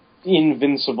of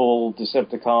invincible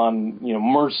Decepticon,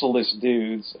 merciless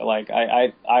dudes. Like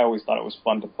I always thought it was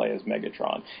fun to play as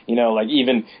Megatron. Like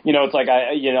even, it's like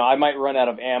I might run out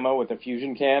of ammo with a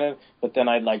fusion cannon, but then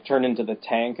I'd like turn into the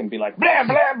tank and be like blam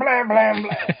blam blam blam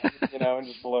blam, and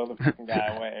just blow the fucking guy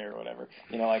away or whatever.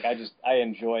 Like I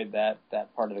enjoyed that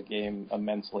part of the game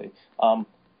immensely.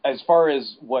 As far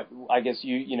as what I guess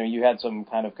you had some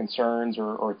kind of concerns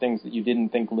or things that you didn't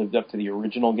think lived up to the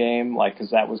original game, like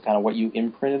because that was kind of what you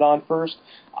imprinted on first.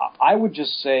 I would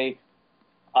just say,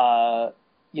 the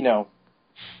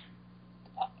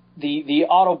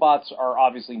Autobots are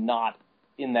obviously not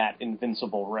in that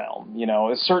invincible realm.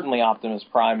 Certainly Optimus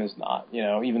Prime is not.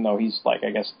 Even though he's like I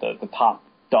guess the top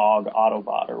dog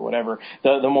Autobot or whatever,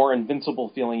 the more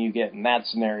invincible feeling you get in that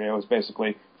scenario is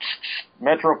basically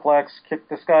Metroplex, kick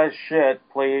this guy's shit,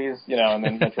 please, and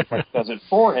then Metroplex does it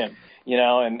for him,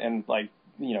 and like,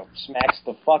 smacks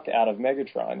the fuck out of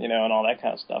Megatron, and all that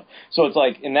kind of stuff. So it's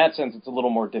like, in that sense, it's a little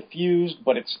more diffused,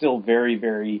 but it's still very,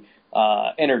 very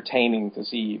entertaining to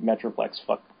see Metroplex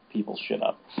fuck people's shit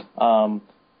up. I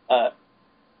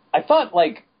thought,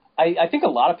 like, I think a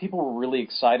lot of people were really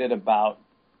excited about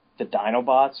the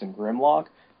Dinobots and Grimlock.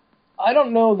 I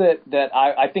don't know that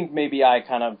I think maybe I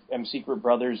kind of am Secret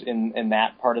Brothers in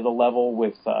that part of the level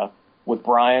with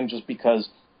Brian, just because,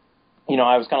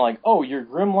 I was kind of like, oh, you're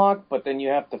Grimlock, but then you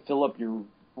have to fill up your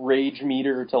rage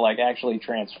meter to like actually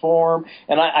transform.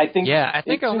 And I think I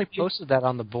only posted that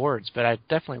on the boards, but I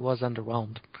definitely was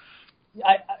underwhelmed.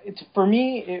 For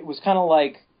me, it was kind of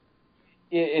like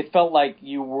it felt like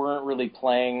you weren't really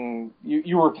playing.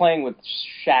 You were playing with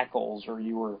shackles, or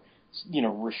you were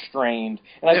restrained.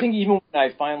 And I think even when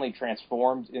I finally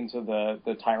transformed into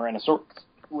the Tyrannosaurus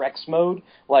Rex mode,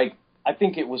 like, I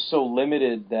think it was so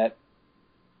limited that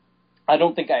I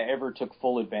don't think I ever took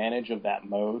full advantage of that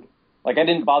mode. Like, I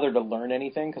didn't bother to learn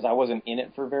anything because I wasn't in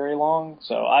it for very long.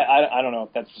 So I don't know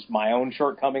if that's just my own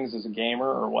shortcomings as a gamer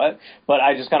or what. But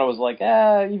I just kind of was like,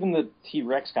 even the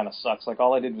T-Rex kind of sucks. Like,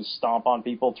 all I did was stomp on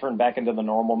people, turn back into the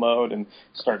normal mode, and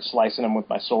start slicing them with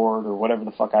my sword or whatever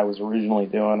the fuck I was originally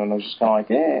doing. And I was just kind of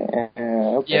like,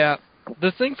 okay. Yeah.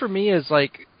 The thing for me is,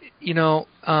 like,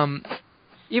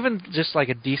 even just like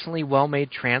a decently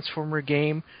well-made Transformer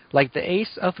game, like the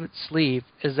ace up its sleeve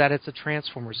is that it's a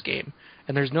Transformers game.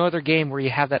 And there's no other game where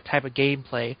you have that type of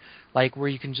gameplay, like where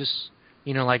you can just,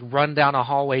 like run down a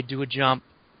hallway, do a jump,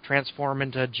 transform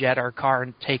into a jet or a car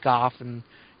and take off and,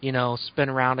 spin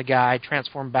around a guy,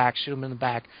 transform back, shoot him in the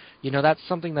back. That's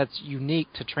something that's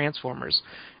unique to Transformers.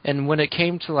 And when it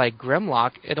came to like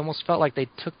Grimlock, it almost felt like they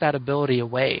took that ability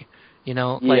away.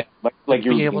 Like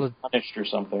you were able to punished or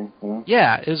something.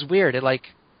 Yeah, it was weird.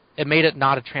 It made it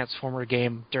not a Transformer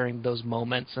game during those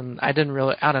moments, and I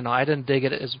didn't dig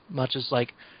it as much as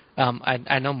like,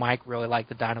 I know Mike really liked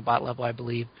the Dinobot level, I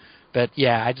believe, but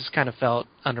yeah, I just kind of felt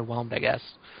underwhelmed, I guess.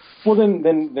 Well,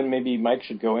 then maybe Mike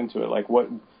should go into it, like what,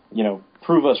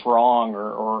 prove us wrong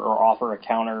or offer a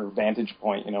counter vantage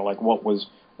point, like what was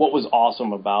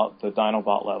awesome about the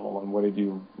Dinobot level and what did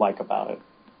you like about it?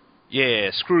 Yeah,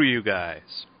 screw you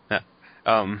guys.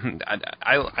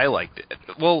 I liked it.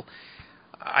 Well,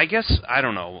 I guess, I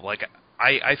don't know, like,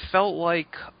 I felt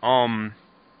like,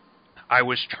 I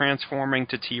was transforming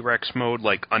to T-Rex mode,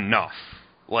 like, enough.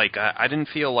 Like, I didn't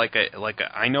feel like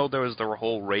I know there was the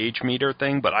whole rage meter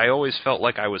thing, but I always felt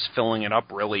like I was filling it up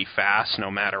really fast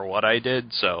no matter what I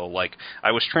did, so, like,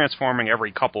 I was transforming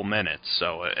every couple minutes,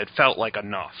 so it felt like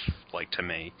enough, like, to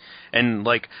me. And,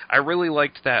 like, I really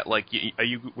liked that, like,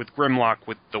 you with Grimlock,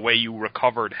 with the way you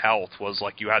recovered health was,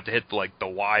 like, you had to hit, like, the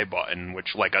Y button,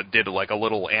 which, like, did, like, a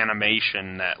little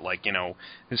animation that, like,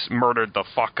 just murdered the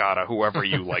fuck out of whoever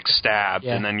you, like, stabbed,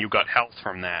 and then you got health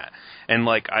from that. And,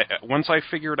 like, once I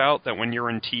figured out that when you're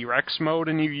in T-Rex mode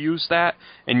and you use that,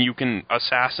 and you can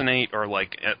assassinate or,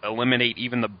 like, eliminate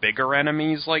even the bigger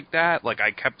enemies like that, like,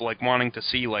 I kept, like, wanting to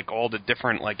see, like, all the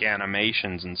different, like,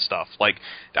 animations and stuff. Like,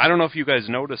 I don't know if you guys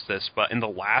noticed this, but in the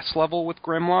last level with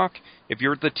Grimlock, if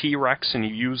you're the T-Rex and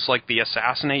you use, like, the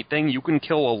assassinate thing, you can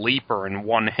kill a leaper in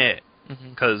one hit.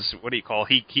 Because,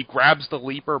 he grabs the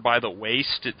leaper by the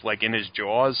waist, like, in his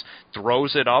jaws,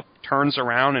 throws it up, turns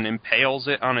around and impales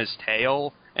it on his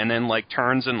tail, and then, like,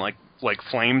 turns and, like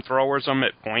flamethrowers them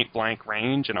at point-blank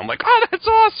range, and I'm like, oh, that's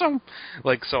awesome!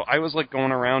 Like, so I was, like,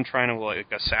 going around trying to, like,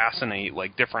 assassinate,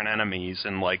 like, different enemies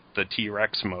in, like, the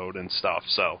T-Rex mode and stuff,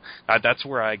 so that's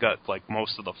where I got, like,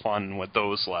 most of the fun with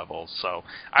those levels, so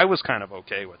I was kind of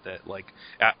okay with it. Like,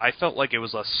 I felt like it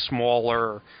was a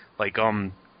smaller, like,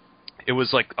 it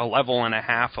was like a level and a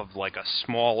half of like a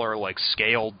smaller, like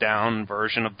scaled down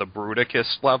version of the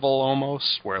Bruticus level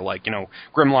almost, where like,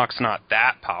 Grimlock's not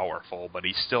that powerful, but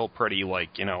he's still pretty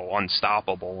like,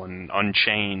 unstoppable and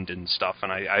unchained and stuff,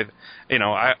 and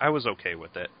I was okay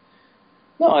with it.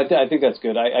 No, I think that's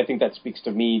good. I think that speaks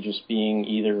to me just being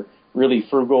either really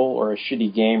frugal or a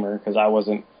shitty gamer, because I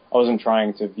wasn't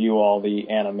trying to view all the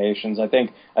animations. I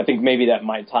think maybe that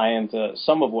might tie into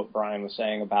some of what Brian was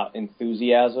saying about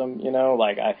enthusiasm,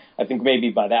 like I think maybe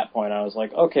by that point I was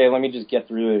like, okay, let me just get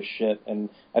through this shit. And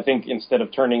I think instead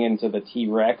of turning into the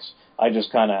T-Rex, I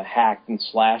just kind of hacked and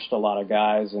slashed a lot of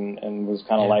guys and was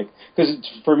kind of like, because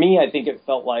for me, I think it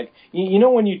felt like,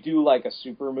 when you do like a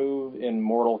super move in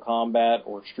Mortal Kombat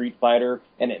or Street Fighter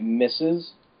and it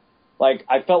misses, like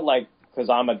I felt like, because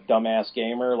I'm a dumbass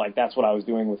gamer, like that's what I was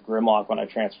doing with Grimlock when I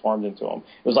transformed into him.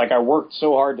 It was like I worked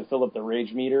so hard to fill up the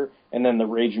rage meter, and then the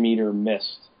rage meter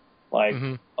missed. Like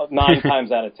 9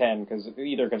 times out of 10, because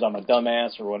I'm a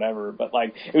dumbass or whatever. But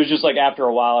like it was just like after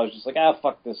a while, I was just like,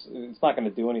 fuck this. It's not going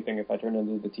to do anything if I turn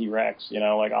into the T-Rex.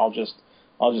 Like I'll just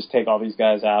take all these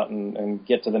guys out and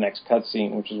get to the next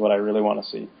cutscene, which is what I really want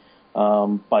to see.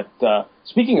 But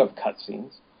speaking of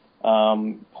cutscenes.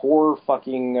 Poor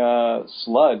fucking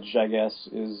Sludge, I guess,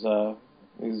 is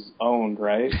owned,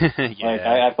 right? Yeah, like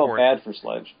I felt bad for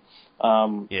Sludge.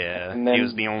 Yeah, and then, he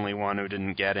was the only one who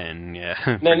didn't get in. Yeah.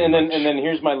 And then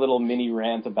here's my little mini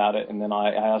rant about it, and then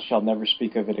I shall never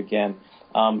speak of it again.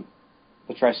 The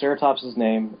Triceratops'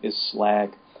 name is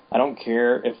Slag. I don't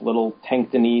care if little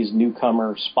Tanktonese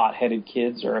newcomer spot-headed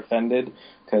kids are offended,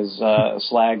 because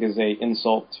Slag is a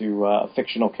insult to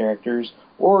fictional characters,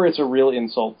 or it's a real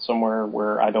insult somewhere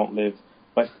where I don't live.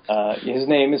 But his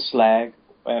name is Slag,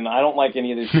 and I don't like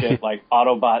any of this shit like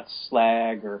Autobot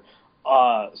Slag or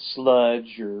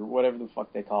sludge or whatever the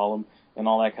fuck they call them, and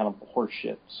all that kind of horse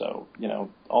shit. So,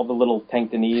 all the little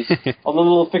Tank Denise, all the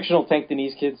little fictional Tank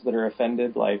Denise kids that are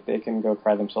offended, like, they can go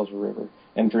cry themselves a river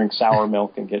and drink sour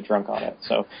milk and get drunk on it.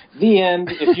 So, the end.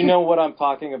 If you know what I'm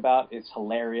talking about, it's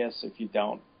hilarious. If you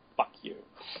don't, fuck you.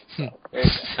 So, there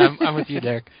you go. I'm with you,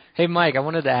 Derek. Hey, Mike, I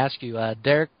wanted to ask you,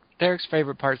 Derek's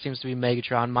favorite part seems to be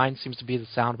Megatron. Mine seems to be the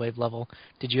Soundwave level.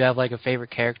 Did you have, like, a favorite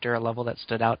character or level that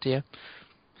stood out to you?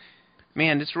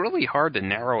 Man, it's really hard to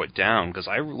narrow it down because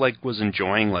I was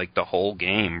enjoying the whole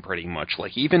game pretty much.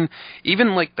 Even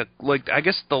I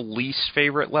guess the least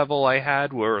favorite level I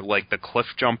had were the Cliff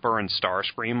Jumper and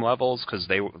Starscream levels because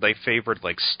they favored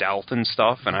stealth and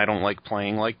stuff, and I don't like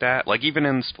playing like that. Even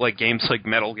in games like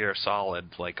Metal Gear Solid,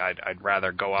 I'd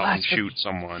rather go out and shoot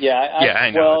someone. Yeah, I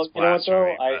know. Well, it's you know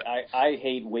what though? but... I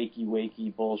hate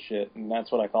wakey bullshit, and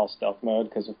that's what I call stealth mode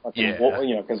because of fucking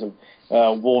because of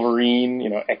Wolverine,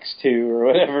 X2 or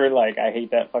whatever. I hate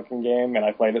that fucking game, and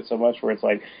I played it so much where it's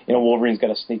Wolverine's got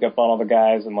to sneak up on all the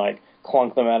guys and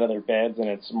clunk them out of their beds, and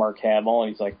it's Mark Hamill,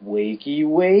 and he's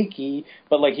wakey,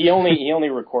 but he only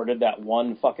recorded that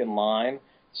one fucking line,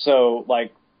 so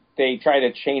they try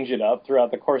to change it up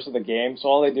throughout the course of the game, so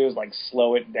all they do is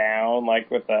slow it down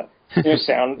with the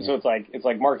sound. So it's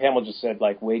like Mark Hamill just said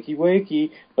wakey,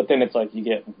 but then it's you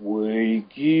get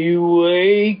wakey,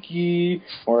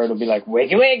 or it'll be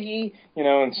wakey,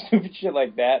 and stupid shit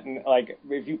like that. And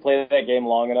if you play that game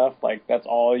long enough, that's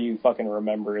all you fucking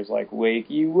remember is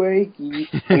wakey,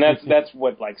 and that's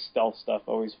what stealth stuff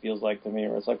always feels like to me.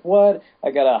 Where it's what,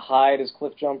 I gotta hide as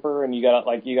Cliff Jumper, and you gotta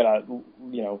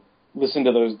listen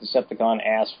to those Decepticon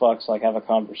ass fucks have a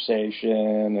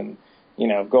conversation and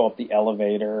go up the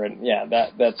elevator and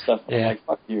that stuff. Yeah. I'm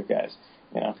fuck you guys,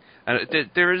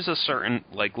 There is a certain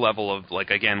level of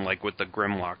again with the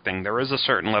Grimlock thing, there is a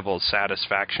certain level of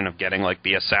satisfaction of getting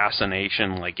the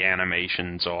assassination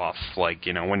animations off,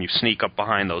 when you sneak up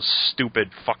behind those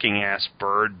stupid fucking ass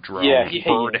bird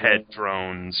head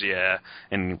drones,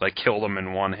 and kill them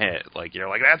in one hit.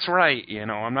 You're that's right,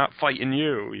 I'm not fighting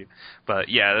you. But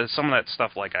there's some of that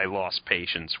stuff I lost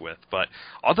patience with. But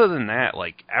other than that,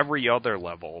 every other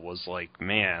level was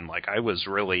man, I was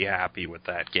really happy with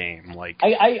that game.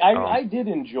 I did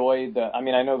enjoy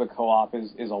I know the co-op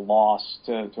is a loss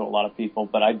to a lot of people,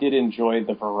 but I did enjoy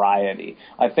the variety.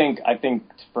 I think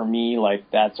for me,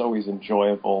 that's always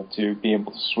enjoyable to be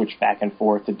able to switch back and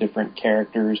forth to different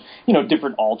characters,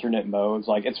 different alternate modes.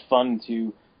 It's fun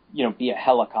to, be a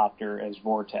helicopter as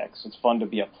Vortex. It's fun to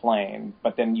be a plane,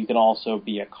 but then you can also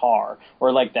be a car.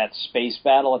 Or that space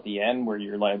battle at the end where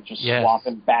you're just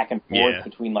swapping back and forth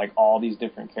between all these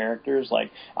different characters.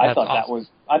 I thought that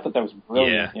was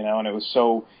brilliant, and it was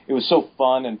so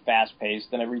fun and fast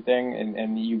paced and everything,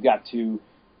 and you got to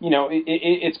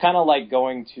it's kind of like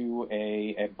going to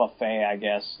a buffet, I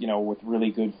guess, with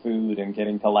really good food and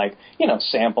getting to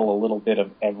sample a little bit of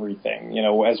everything,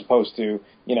 as opposed to,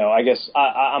 I guess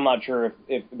I'm not sure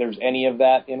if there's any of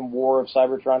that in War of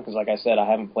Cybertron, because like I said, I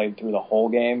haven't played through the whole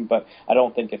game, but I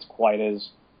don't think it's quite as,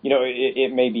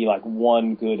 it may be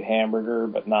one good hamburger,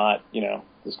 but not,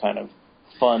 this kind of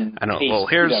fun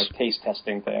taste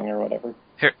testing thing or whatever.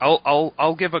 Here,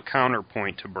 I'll give a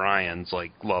counterpoint to Brian's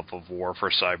love of War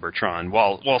for Cybertron,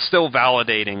 while still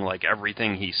validating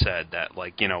everything he said, that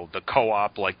the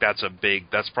co-op,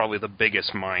 that's probably the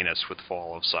biggest minus with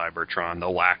Fall of Cybertron, the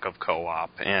lack of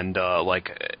co-op, and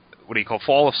what do you call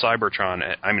Fall of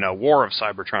Cybertron? War of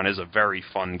Cybertron is a very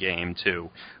fun game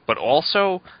too. But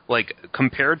also,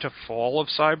 compared to Fall of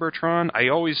Cybertron,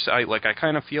 I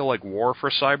kind of feel War for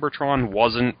Cybertron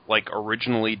wasn't,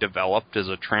 originally developed as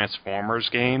a Transformers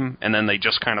game, and then they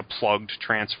just kind of plugged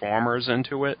Transformers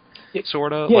into it,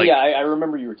 sort of. Yeah, I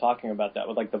remember you were talking about that,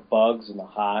 with, the bugs and the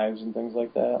hives and things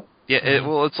like that. Yeah,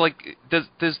 it's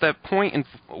there's that point in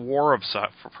War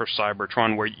for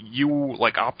Cybertron where you,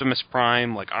 Optimus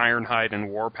Prime, Ironhide, and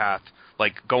Warpath,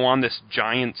 go on this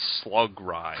giant slug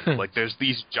ride. There's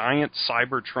these giant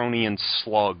Cybertronian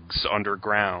slugs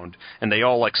underground, and they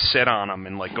all, sit on them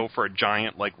and, go for a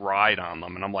giant, ride on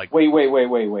them. And I'm like... Wait.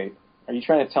 Are you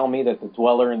trying to tell me that the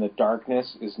Dweller in the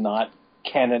Darkness is not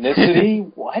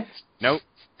canonicity? What? Nope.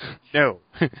 No,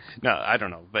 I don't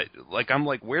know, but I'm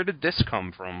where did this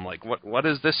come from? What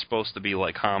is this supposed to be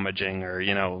homaging, or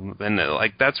and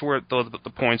that's where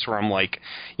the points where I'm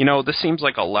this seems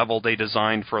like a level they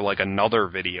designed for another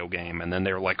video game, and then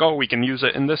they're oh, we can use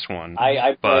it in this one.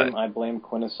 I blame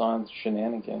Quintesson's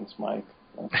shenanigans, Mike.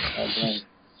 I blame.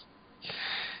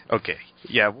 Okay,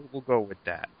 Yeah, we'll go with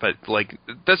that. But like,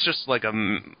 that's just like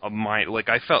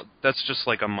I felt that's just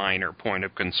like a minor point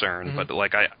of concern. Mm-hmm. But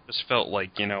like, I just felt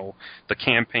like the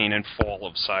campaign in Fall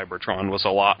of Cybertron was a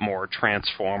lot more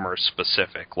Transformer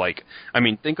specific. Like, I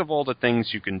mean, think of all the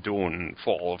things you can do in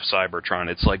Fall of Cybertron.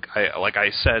 It's like I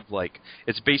said, like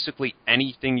it's basically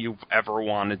anything you've ever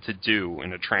wanted to do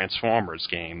in a Transformers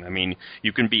game. I mean,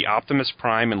 you can be Optimus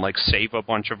Prime and like save a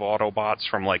bunch of Autobots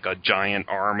from like a giant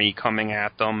army coming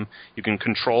at them. You can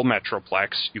control Metroplex.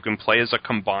 You can play as a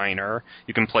Combiner.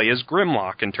 You can play as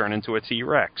Grimlock and turn into a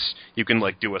T-Rex. You can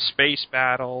like do a space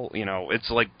battle. It's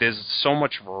like there's so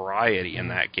much variety in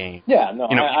that game. Yeah, no,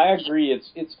 I agree.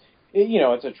 It's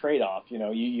a trade-off.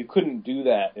 You couldn't do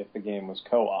that if the game was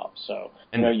co-op. So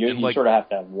you sort of have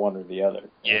to have one or the other.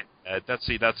 Yeah, I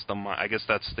guess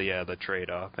that's the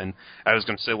trade-off. And I was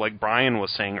going to say, like Brian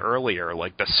was saying earlier,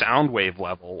 like the Soundwave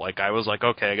level. Like I was like,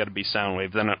 okay, I got to be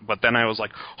Soundwave. But then I was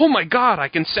like, oh my god, I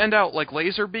can send out like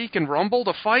Laserbeak and Rumble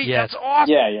to fight. Yes. That's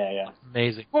awesome. Yeah.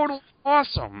 Amazing. Totally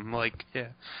awesome. Like yeah.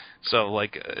 So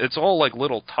like it's all like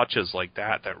little touches like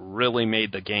that really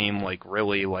made the game like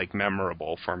really like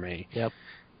memorable for me. Yep.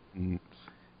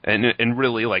 And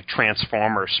really like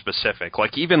Transformer specific,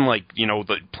 like even like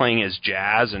the playing as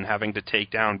Jazz and having to take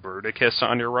down Bruticus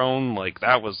on your own, like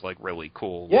that was like really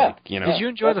cool. Yeah. Like, Did you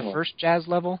enjoy the first Jazz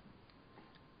level?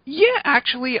 Yeah,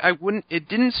 actually, I wouldn't. It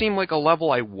didn't seem like a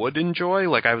level I would enjoy.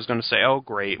 Like I was going to say, oh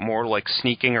great, more like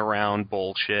sneaking around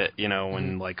bullshit,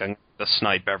 and like the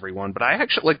snipe everyone. But I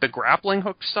actually like the grappling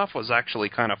hook stuff was actually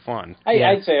kind of fun.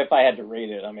 I'd say if I had to rate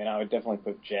it, I mean, I would definitely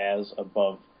put Jazz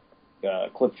above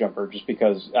Cliff Jumper, just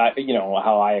because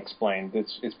how I explained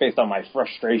it's based on my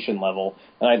frustration level,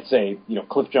 and I'd say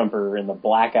Cliff Jumper and the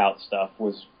Blackout stuff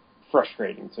was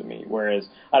frustrating to me, whereas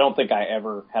I don't think I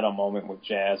ever had a moment with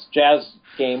Jazz. Jazz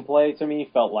gameplay to me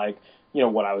felt like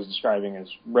what I was describing as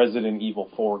Resident Evil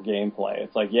 4 gameplay.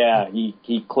 It's like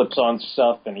he clips on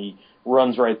stuff and he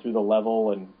runs right through the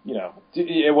level, and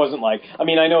it wasn't like, I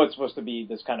mean, I know it's supposed to be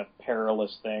this kind of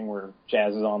perilous thing where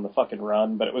Jazz is on the fucking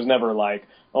run, but it was never like,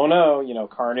 oh no,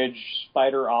 Carnage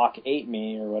Spider Ock ate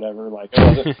me or whatever. Like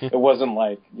it wasn't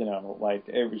like like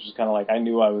it was just kind of like I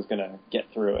knew I was gonna get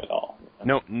through it all.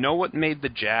 Know what made the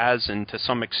Jazz and to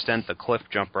some extent the Cliff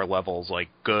Jumper levels like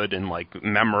good and like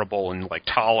memorable and like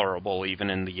tolerable even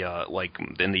in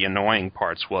the annoying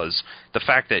parts was the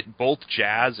fact that both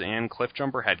Jazz and Cliff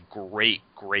Jumper had great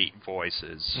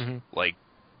voices. Mm-hmm. Like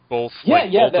both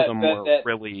both of them were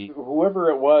really. Whoever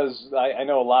it was, I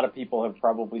know a lot of people have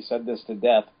probably said this to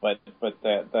death, but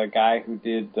the guy who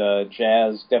did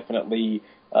Jazz definitely.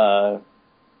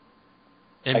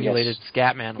 Emulated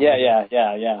Scatman.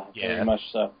 Yeah. Very much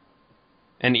so.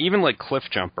 And even like Cliff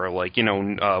Jumper, like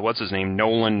what's his name,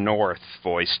 Nolan North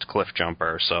voiced Cliff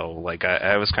Jumper. So like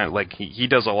I was kind of like he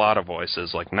does a lot of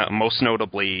voices, like most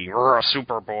notably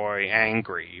Superboy,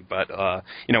 Angry, but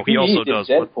he also does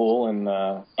Deadpool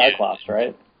and Cyclops,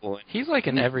 right? He's like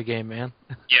in every game, man.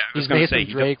 Yeah, I was he's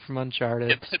Nathan Drake from Uncharted.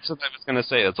 That's what I was going to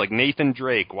say. It's like Nathan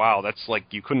Drake. Wow, that's like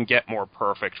you couldn't get more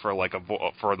perfect for like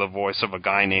for the voice of a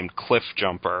guy named Cliff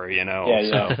Jumper, Yeah.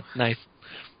 So, nice.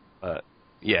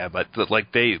 Yeah, but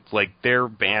like their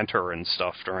banter and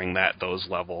stuff during those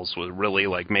levels was really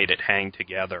like made it hang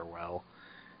together well.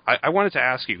 I wanted to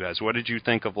ask you guys, what did you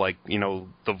think of like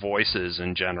the voices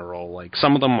in general? Like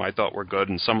some of them I thought were good,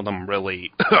 and some of them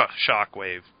really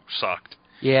Shockwave sucked.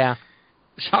 Yeah,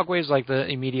 Shockwave's like the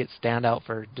immediate standout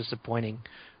for disappointing.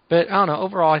 But I don't know,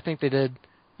 overall I think they did,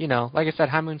 like I said,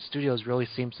 High Moon Studios really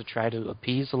seems to try to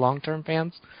appease the long-term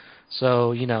fans.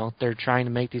 So, they're trying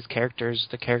to make these characters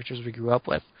the characters we grew up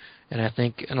with. And I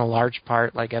think in a large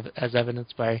part, like as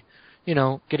evidenced by,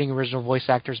 getting original voice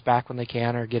actors back when they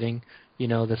can, or getting,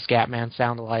 the Scatman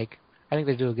sound alike, I think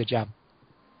they do a good job.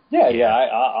 Yeah,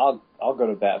 I'll go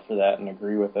to bat for that and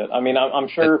agree with it. I mean, I'm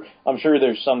sure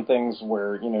there's some things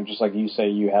where just like you say,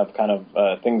 you have kind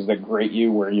of things that grate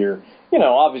you, where you're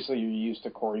obviously you're used to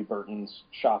Corey Burton's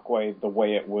Shockwave the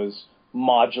way it was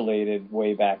modulated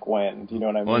way back when. Do you know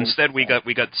what I mean? Well, instead we got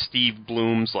Steve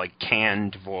Bloom's like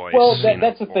canned voice. Well,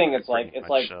 that's the thing. It's like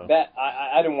that.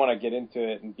 I didn't want to get into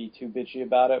it and be too bitchy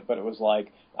about it, but it was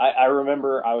like I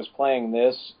remember I was playing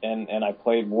this and I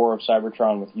played War of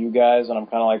Cybertron with you guys, and I'm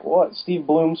kind of like, what? Steve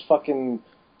Bloom's fucking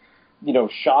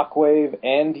Shockwave,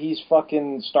 and he's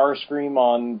fucking Starscream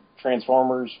on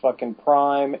Transformers fucking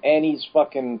Prime, and he's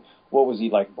fucking. What was he,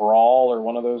 like, Brawl or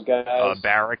one of those guys?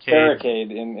 Barricade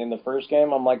in the first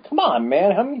game. I'm like, come on,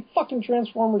 man, how many fucking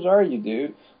Transformers are you,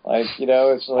 dude? Like,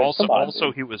 it's like, also, come on,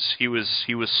 also dude. he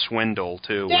was Swindle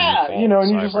too. Yeah, and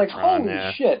you're just like, holy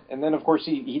yeah. shit. And then of course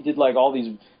he did like all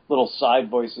these little side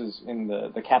voices in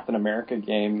the Captain America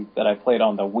game that I played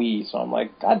on the Wii. So I'm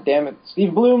like, God damn it,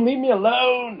 Steve Bloom, leave me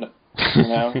alone. You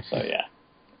know? So yeah.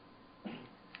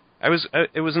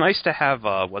 It was nice to have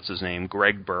what's his name,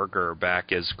 Greg Berger,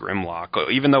 back as Grimlock,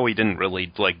 even though he didn't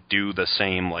really like do the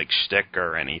same like shtick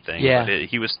or anything. Yeah. But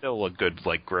he was still a good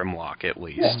like Grimlock at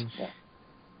least. Yeah.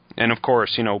 And of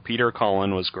course, you know, Peter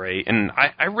Cullen was great, and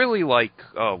I really like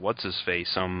what's his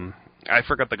face, I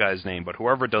forgot the guy's name, but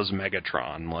whoever does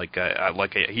Megatron,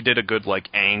 he did a good like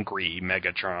angry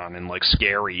Megatron and like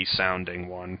scary sounding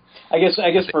one. I guess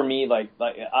for me,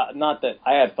 not that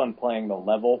I had fun playing the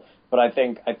level, but I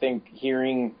think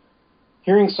hearing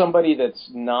somebody that's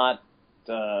not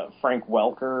Frank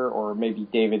Welker or maybe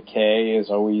David Kaye is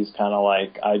always kind of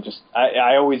like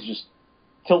I always just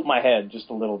tilt my head just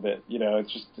a little bit. You know,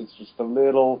 it's just a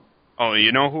little. Oh,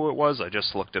 you know who it was? I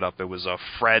just looked it up. It was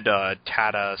Fred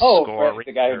Tata Oh, Score. Fred,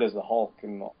 the guy who does the Hulk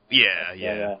and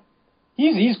Yeah.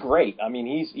 He's great. I mean,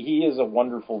 he is a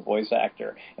wonderful voice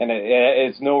actor, and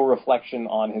it's no reflection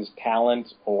on his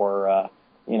talent or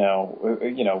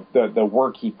the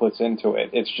work he puts into it.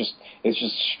 It's just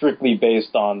strictly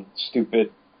based on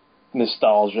stupid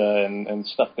nostalgia and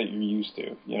stuff that you're used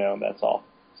to. You know, that's all.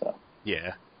 So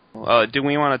Yeah. Do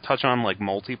we want to touch on like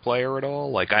multiplayer at all?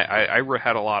 Like I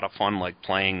had a lot of fun like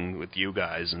playing with you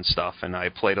guys and stuff, and I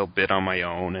played a bit on my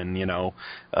own, and you know,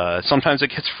 sometimes it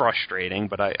gets frustrating,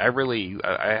 but I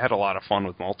had a lot of fun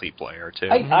with multiplayer too.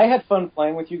 I had fun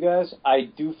playing with you guys. I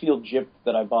do feel gypped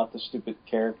that I bought the stupid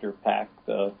character pack.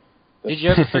 Did you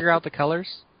ever figure out the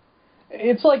colors?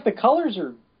 It's like the colors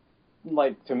are.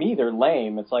 Like, to me, they're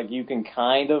lame. It's like you can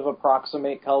kind of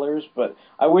approximate colors, but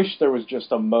I wish there was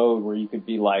just a mode where you could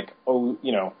be like,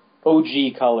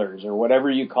 OG colors or whatever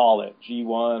you call it,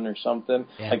 G1 or something.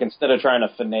 Yeah. Like, instead of trying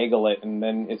to finagle it, and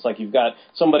then it's like you've got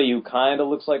somebody who kind of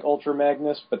looks like Ultra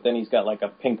Magnus, but then he's got like a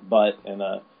pink butt and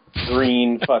a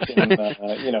green fucking,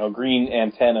 green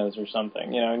antennas or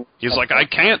something, you know. He's like, I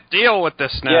can't deal with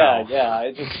this now. Yeah.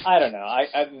 I don't know.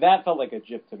 That felt like a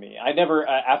gyp to me. I never,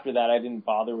 after that, I didn't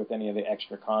bother with any of the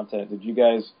extra content. Did you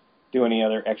guys do any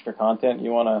other extra content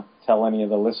you want to tell any of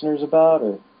the listeners about,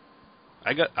 or?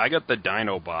 I got the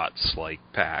Dinobots like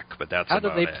pack, but that's how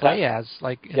about do they it. play as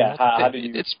like? How do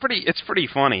you? It's pretty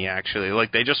funny actually.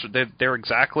 Like they're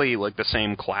exactly like the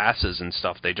same classes and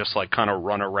stuff. They just like kind of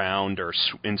run around, or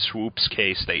in Swoop's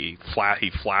case, he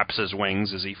flaps his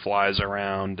wings as he flies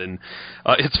around, and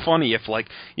it's funny if like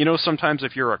sometimes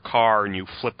if you're a car and you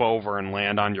flip over and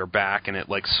land on your back and it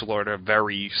like sort of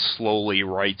very slowly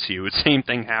rights you. The same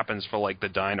thing happens for like the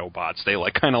Dinobots. They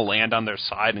like kind of land on their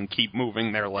side and keep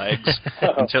moving their legs.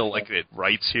 Until like it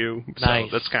rights you. Nice.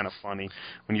 So that's kind of funny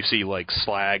when you see like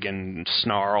Slag and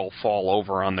Snarl fall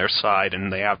over on their side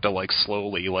and they have to like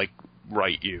slowly like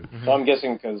right you. So I'm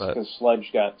guessing because Sludge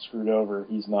got screwed over,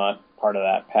 he's not part of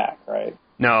that pack, right?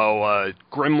 No,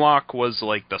 Grimlock was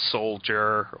like the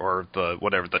soldier or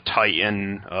the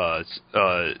Titan.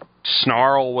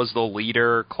 Snarl was the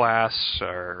leader class,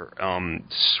 or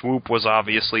Swoop was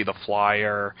obviously the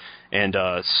flyer, and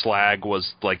Slag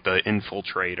was like the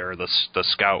infiltrator, the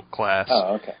scout class.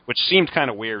 Oh, okay. Which seemed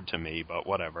kind of weird to me, but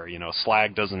whatever.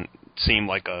 Slag doesn't seem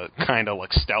like a kind of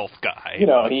like stealth guy.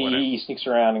 He sneaks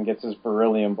around and gets his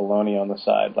beryllium baloney on the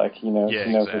side, like he knows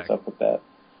what's up with that.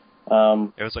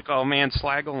 It was like, oh man,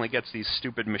 Slag only gets these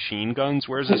stupid machine guns.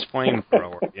 Where's his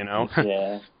flamethrower?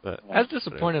 Yeah. But, I was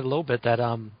disappointed a little bit that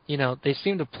they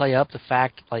seem to play up the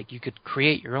fact like you could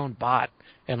create your own bot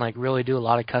and like really do a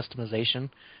lot of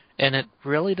customization, and it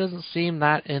really doesn't seem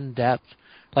that in depth.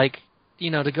 Like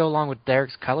to go along with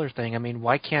Derek's color thing. I mean,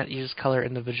 why can't you just color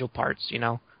individual parts?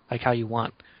 Like how you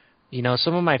want.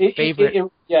 Some of my favorite.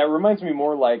 It reminds me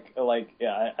more like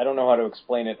I don't know how to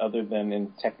explain it other than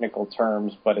in technical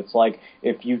terms, but it's like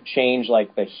if you change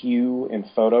like the hue in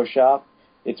Photoshop,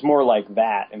 it's more like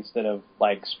that instead of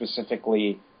like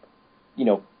specifically,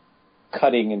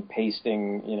 cutting and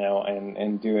pasting,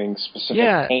 and doing specific.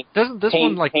 Yeah, paint, doesn't this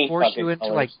one like force you into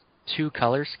colors. like two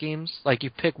color schemes? Like you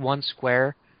pick one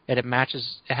square. And it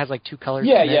matches. It has like two colors.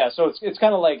 Yeah. So it's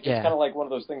kind of like one of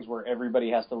those things where everybody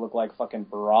has to look like fucking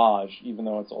Barrage, even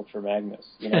though it's Ultra Magnus.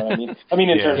 You know what I mean?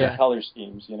 In terms of color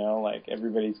schemes, like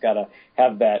everybody's got to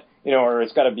have that, or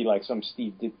it's got to be like some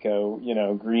Steve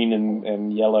Ditko, green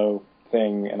and yellow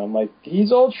thing. And I'm like,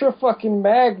 he's Ultra fucking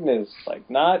Magnus, like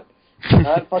not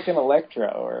fucking Electro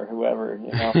or whoever,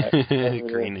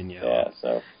 green and yellow. Yeah.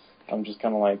 So I'm just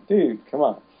kind of like, dude, come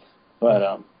on.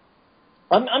 But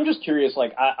I'm just curious,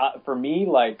 like, for me,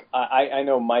 like, I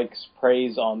know Mike's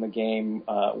praise on the game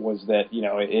was that,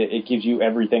 it gives you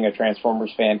everything a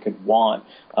Transformers fan could want.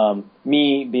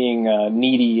 Me being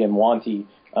needy and wanty,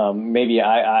 maybe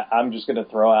I'm just going to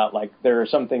throw out, like, there are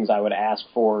some things I would ask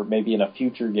for maybe in a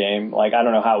future game. Like, I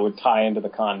don't know how it would tie into the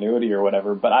continuity or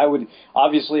whatever, but I would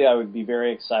be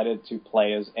very excited to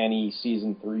play as any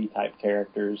Season 3 type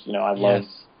characters. You know,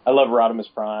 I love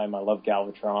Rodimus Prime, I love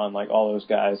Galvatron, like all those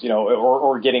guys, you know,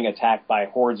 or getting attacked by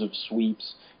hordes of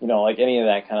sweeps, you know, like any of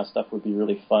that kind of stuff would be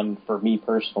really fun for me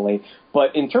personally.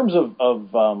 But in terms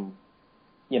of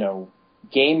you know,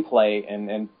 gameplay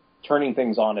and turning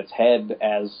things on its head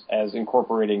as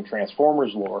incorporating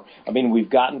Transformers lore. I mean, we've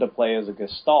gotten to play as a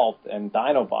Gestalt and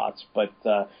Dinobots, but,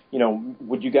 you know,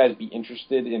 would you guys be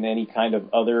interested in any kind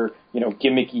of other, you know,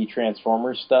 gimmicky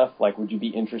Transformers stuff? Like, would you be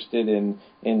interested in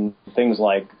things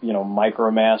like, you know,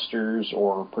 Micromasters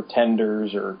or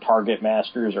Pretenders or Target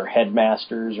Masters or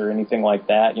Headmasters or anything like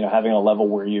that? You know, having a level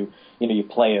where you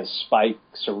play as Spike,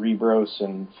 Cerebros,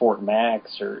 and Fort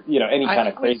Max, or, you know, any kind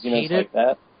of craziness like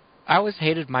that? I always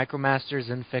hated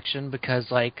Micromasters in fiction because,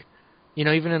 like, you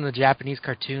know, even in the Japanese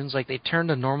cartoons, like, they turn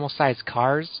to normal-sized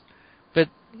cars, but,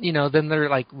 you know, then they're,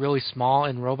 like, really small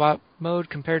in robot mode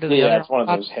compared to the other. Yeah, it's one of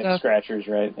those head-scratchers,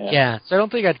 right? Yeah, so I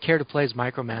don't think I'd care to play as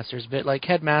Micromasters, but, like,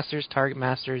 Headmasters, Target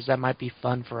Masters, that might be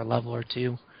fun for a level or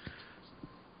two.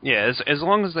 Yeah, as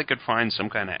long as they could find some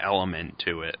kind of element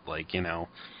to it, like, you know.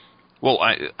 Well,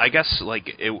 I guess,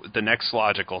 like, the next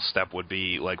logical step would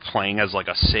be, like, playing as, like,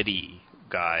 a city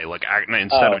guy, like,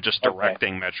 instead of just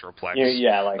directing Metroplex.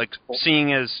 Yeah, like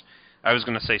seeing as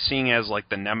like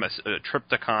the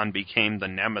Trypticon became the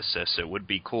Nemesis, it would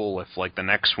be cool if, like, the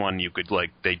next one you could,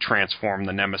 like, they transform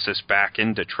the Nemesis back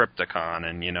into Trypticon,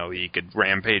 and, you know, he could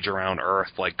rampage around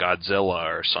Earth like Godzilla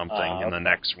or something in the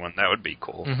next one. That would be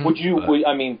cool.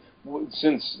 Mm-hmm.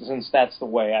 Since that's the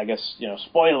way, I guess, you know,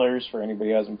 spoilers for anybody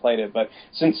who hasn't played it, but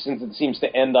since it seems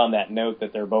to end on that note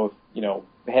that they're both, you know,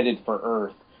 headed for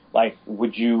Earth, like,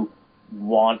 would you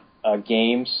want a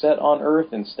game set on Earth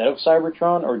instead of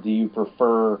Cybertron, or do you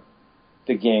prefer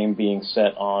the game being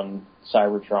set on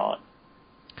Cybertron?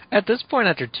 At this point,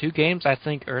 after 2 games, I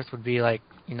think Earth would be, like,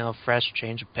 you know, a fresh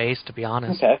change of pace, to be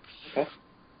honest. Okay.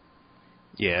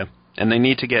 Yeah, and they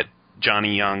need to get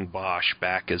Johnny Young Bosch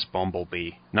back as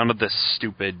Bumblebee. None of this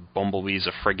stupid Bumblebee's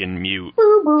a friggin' mute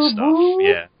stuff.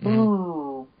 Yeah.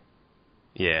 Mm-hmm.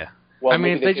 Yeah. Well, I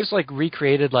mean, if they just, like,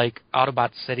 recreated, like,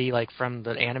 Autobot City, like, from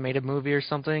the animated movie or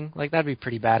something, like, that'd be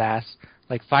pretty badass.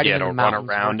 Like, fighting in the mountains,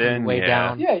 run around working your way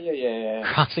down,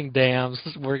 Yeah. crossing dams,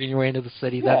 working your way into the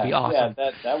city, that'd be awesome.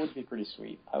 Yeah, that would be pretty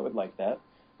sweet. I would like that.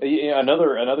 You know,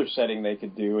 another setting they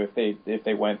could do if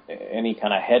they went any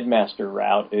kind of Headmaster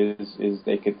route is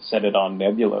they could set it on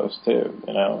Nebulos too,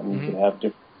 you know, and you could have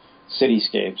different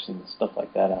cityscapes and stuff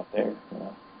like that out there, you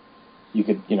know. You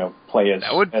could, you know, play as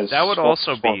that would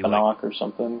also be like, or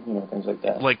something, you know, things like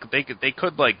that. Like they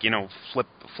could like, you know,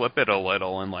 flip it a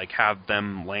little and, like, have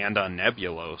them land on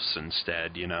Nebulos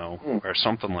instead, you know, or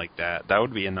something like that. That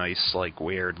would be a nice, like,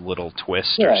 weird little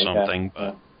twist or something.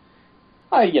 But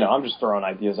I'm just throwing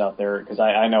ideas out there because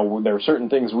I know there are certain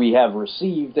things we have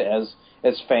received as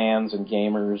fans and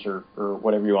gamers or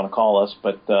whatever you want to call us,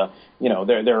 but you know,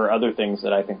 there are other things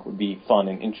that I think would be fun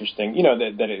and interesting. You know,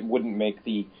 that it wouldn't make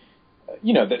the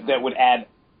you know, that would add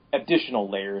additional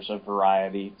layers of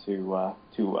variety to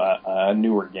a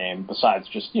newer game besides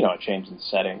just, you know, a change in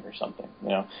setting or something, you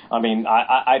know. I mean,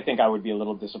 I think I would be a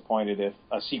little disappointed if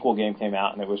a sequel game came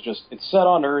out and it's set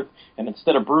on Earth, and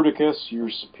instead of Bruticus, you're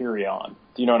Superion.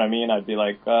 Do you know what I mean? I'd be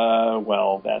like,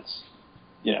 well, that's,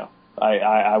 you know,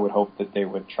 I would hope that they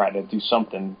would try to do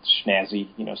something snazzy,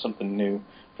 you know, something new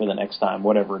for the next time,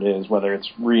 whatever it is, whether it's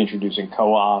reintroducing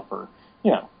co-op or,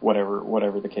 you know,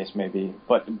 whatever the case may be.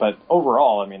 But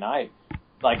overall, I mean, I'd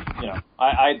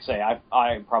say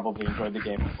I probably enjoyed the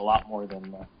game a lot more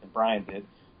than Brian did.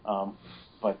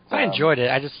 But I enjoyed it.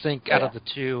 I just think out of the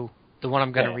two, the one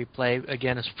I'm going to replay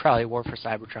again is probably War for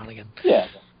Cybertron again. Yeah,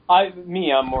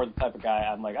 I'm more the type of guy.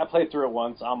 I'm like, I played through it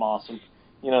once. I'm awesome.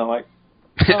 You know, like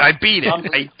I beat it.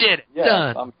 I did it.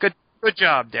 Yeah, done. Good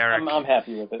job, Derek. I'm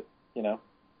happy with it. You know.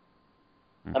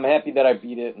 I'm happy that I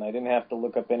beat it, and I didn't have to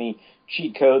look up any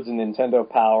cheat codes in Nintendo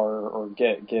Power or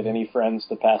get any friends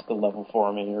to pass the level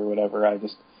for me or whatever. I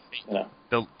just, you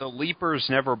know. The Leapers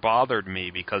never bothered me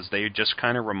because they just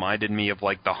kind of reminded me of,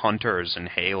 like, the Hunters in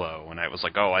Halo, and I was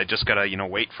like, oh, I just gotta, you know,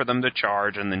 wait for them to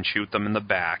charge and then shoot them in the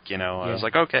back, you know. I was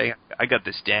like, okay, I got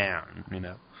this down, you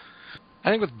know.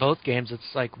 I think with both games,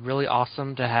 it's, like, really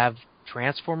awesome to have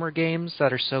Transformer games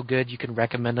that are so good you can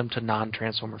recommend them to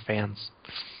non-Transformer fans.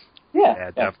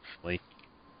 Yeah, definitely.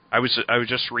 I was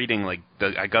just reading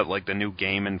I got the new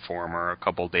Game Informer a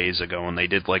couple days ago, and they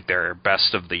did their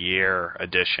best of the year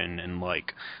edition, and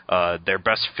their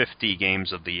best 50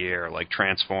 games of the year,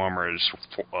 Transformers,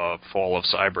 Fall of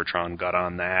Cybertron got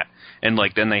on that, and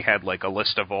then they had a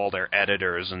list of all their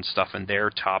editors and stuff in their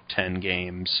top 10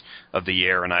 games of the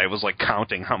year, and I was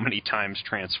counting how many times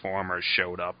Transformers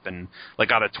showed up, and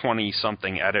out of 20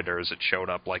 something editors, it showed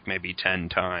up maybe 10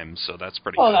 times, so that's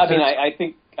pretty. Well, good. I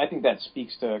mean, I think that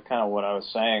speaks to kind of what I was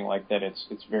saying, that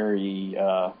it's very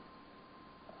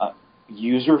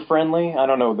user friendly. I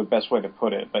don't know the best way to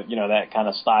put it, but that kind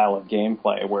of style of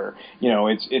gameplay where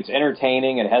it's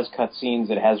entertaining, it has cutscenes,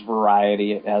 it has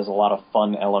variety, it has a lot of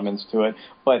fun elements to it,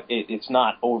 but it's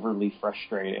not overly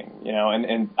frustrating.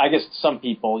 And I guess some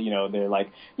people they're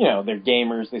they're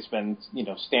gamers, they spend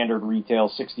standard retail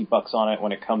 $60 on it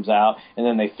when it comes out, and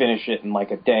then they finish it in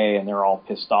a day and they're all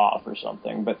pissed off or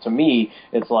something. But to me,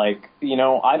 it's I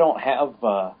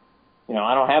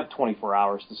don't have 24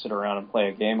 hours to sit around and play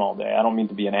a game all day. I don't mean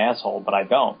to be an asshole, but I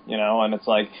don't, and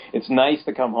it's nice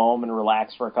to come home and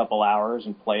relax for a couple hours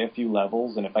and play a few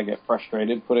levels, and if I get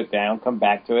frustrated, put it down, come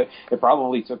back to it. It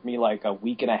probably took me a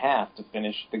week and a half to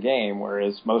finish the game,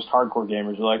 whereas most hardcore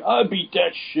gamers are I beat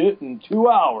that shit in 2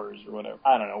 hours or whatever.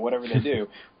 I don't know, whatever they do.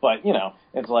 But,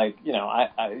 it's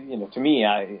to me,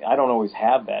 I don't always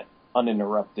have that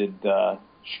uninterrupted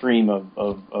stream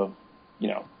of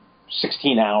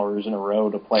 16 hours in a row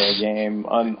to play a game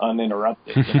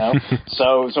uninterrupted,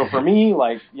 So for me,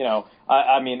 I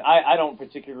don't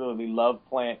particularly love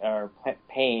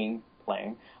paying.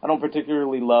 I don't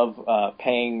particularly love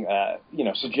paying,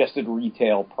 suggested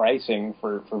retail pricing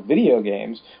for video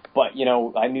games, but,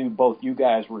 I knew both you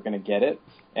guys were going to get it,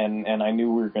 and I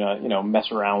knew we were going to, mess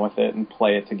around with it and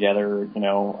play it together,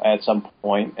 at some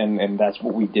point, and that's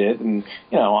what we did, and,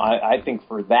 I think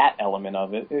for that element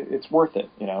of it, it's worth it,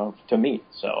 to me,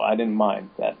 so I didn't mind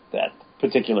that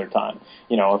particular time.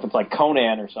 If it's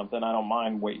Conan or something, I don't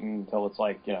mind waiting until it's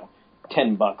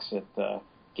 $10 at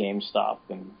GameStop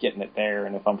and getting it there,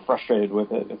 and if I'm frustrated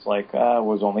with it, it's it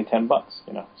was only $10,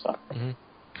 so.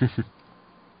 Mm-hmm.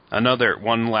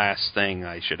 One last thing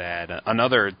I should add.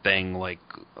 Another thing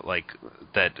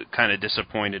that kind of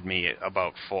disappointed me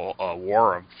about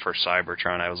War for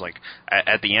Cybertron. I was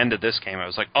at the end of this game, I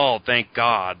was oh, thank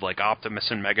God! Optimus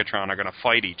and Megatron are gonna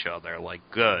fight each other.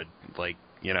 Good.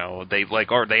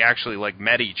 They actually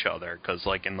met each other, because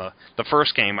in the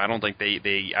first game, I don't think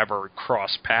they ever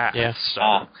cross paths. Yeah. So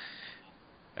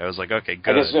I was okay,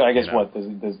 good. I guess what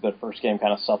does the first game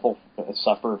kind of suffer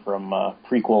from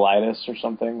prequelitis or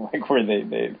something, where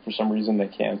they for some reason they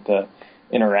can't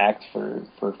interact for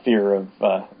fear of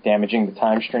damaging the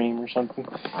time stream or something.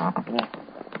 Yeah.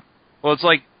 Well, it's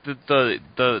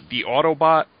the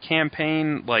Autobot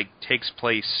campaign takes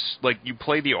place you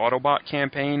play the Autobot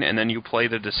campaign and then you play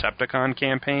the Decepticon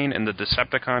campaign, and the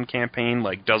Decepticon campaign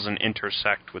doesn't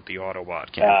intersect with the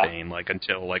Autobot campaign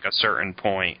until a certain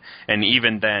point, and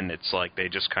even then it's they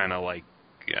just kind of I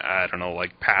don't know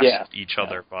pass each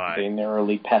other by. They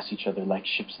narrowly pass each other like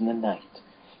ships in the night.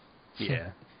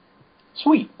 Yeah.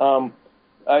 Sweet.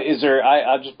 Is there,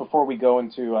 just before we go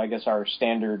into, I guess, our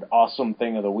standard awesome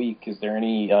thing of the week, is there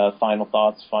any final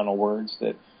thoughts, final words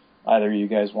that either of you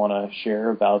guys want to share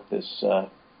about this,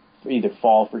 either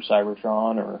Fall for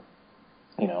Cybertron or,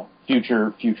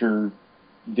 future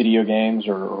video games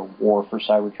or War for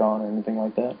Cybertron or anything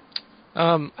like that?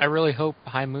 I really hope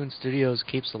High Moon Studios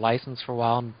keeps the license for a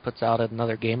while and puts out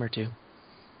another game or two.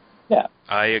 Yeah.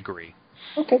 I agree.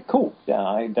 Okay, cool. Yeah,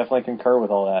 I definitely concur with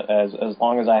all that. As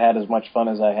long as I had as much fun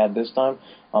as I had this time,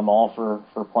 I'm all for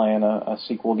playing a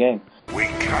sequel game. We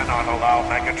cannot allow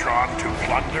Megatron to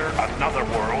plunder another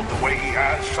world the way he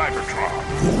has Cybertron.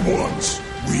 For once,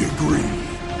 we agree.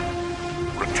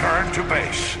 Return to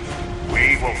base.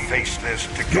 We will face this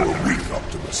together. You're weak,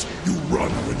 Optimus. You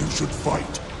run when you should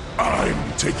fight.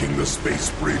 I'm taking the space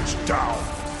bridge down.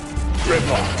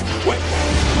 Gridlock, wait.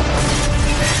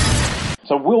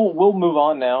 So we'll move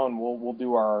on now, and we'll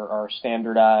do our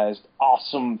standardized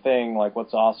awesome thing, like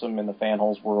what's awesome in the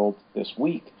Fanholes world this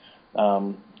week.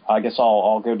 I guess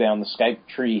I'll go down the Skype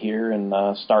tree here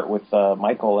and start with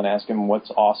Michael and ask him what's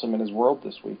awesome in his world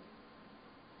this week.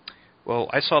 Well,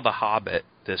 I saw The Hobbit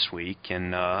this week,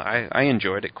 and I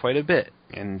enjoyed it quite a bit,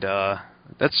 and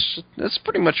that's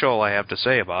pretty much all I have to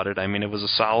say about it. I mean, it was a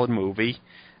solid movie.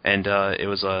 And it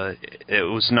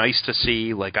was nice to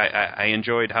see. I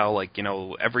enjoyed how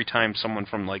every time someone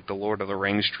from the Lord of the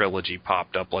Rings trilogy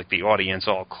popped up, the audience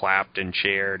all clapped and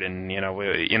cheered, and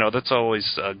that's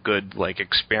always a good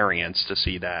experience to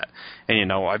see that.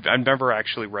 And I've never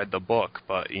actually read the book,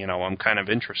 but I'm kind of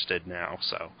interested now.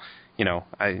 So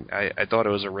I thought it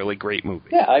was a really great movie.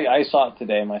 Yeah, I saw it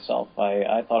today myself.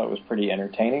 I thought it was pretty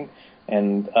entertaining,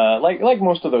 and like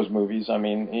most of those movies, I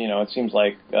mean, it seems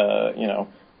like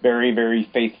very, very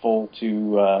faithful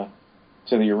to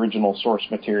the original source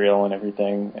material and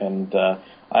everything, and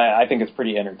I think it's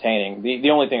pretty entertaining. The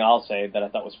only thing I'll say that I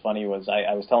thought was funny was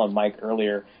I was telling Mike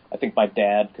earlier, I think my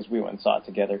dad, because we went and saw it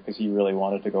together because he really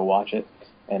wanted to go watch it,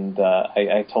 and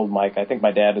I told Mike, I think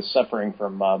my dad is suffering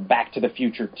from Back to the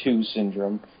Future 2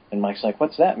 syndrome, and Mike's like,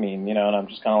 what's that mean? And I'm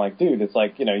just kind of like, dude, it's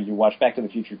like, you watch Back to the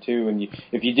Future 2, and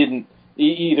if you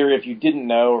didn't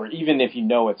know, or even if you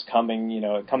know it's coming,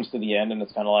 it comes to the end and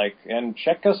it's kind of like, and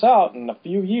check us out in a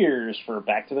few years for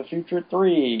Back to the Future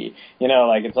 3.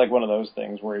 It's like one of those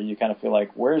things where you kind of feel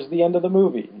like, where's the end of the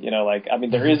movie?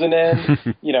 There is an end,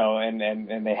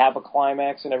 and they have a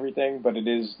climax and everything, but it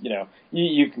is,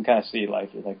 you can kind of see, you're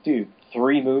like, dude,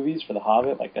 3 movies for The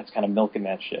Hobbit? That's kind of milking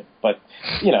that shit. But,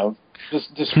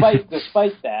 just despite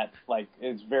that,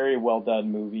 it's a very well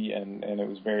done movie, and it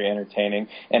was very entertaining,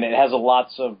 and it has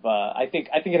lots of I think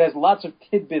it has lots of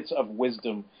tidbits of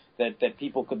wisdom that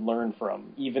people could learn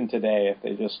from even today if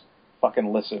they just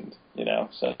fucking listened,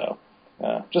 So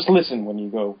just listen when you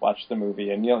go watch the movie,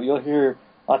 and you'll hear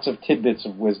lots of tidbits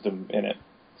of wisdom in it.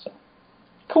 So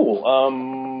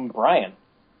cool, Brian.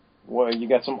 Well, you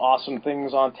got some awesome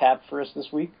things on tap for us this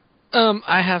week?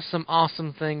 I have some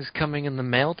awesome things coming in the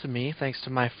mail to me, thanks to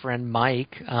my friend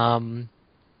Mike.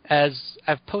 As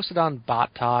I've posted on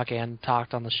Bot Talk and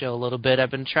talked on the show a little bit,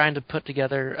 I've been trying to put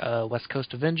together a West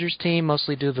Coast Avengers team,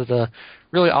 mostly due to the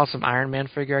really awesome Iron Man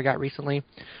figure I got recently.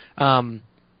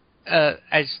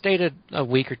 I stated a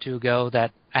week or two ago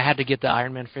that I had to get the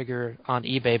Iron Man figure on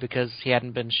eBay because he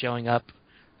hadn't been showing up,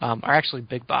 or actually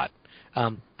Big Bot,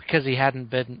 because he hadn't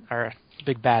been, or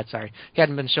Big Bad, sorry. He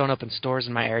hadn't been showing up in stores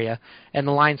in my area, and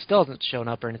the line still hasn't shown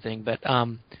up or anything. But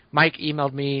Mike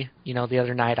emailed me, the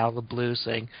other night out of the blue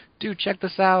saying, dude, check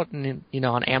this out. And,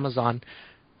 on Amazon,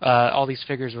 all these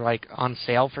figures were, on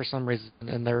sale for some reason,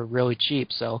 and they're really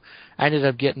cheap. So I ended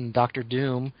up getting Dr.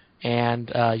 Doom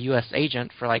and U.S.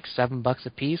 Agent for, $7 a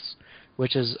piece,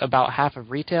 which is about half of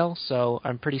retail. So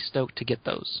I'm pretty stoked to get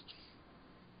those.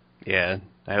 Yeah,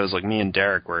 I was me and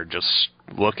Derek were just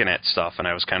looking at stuff, and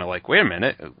I was kind of like, wait a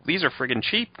minute, these are friggin'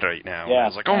 cheap right now. Yeah. And I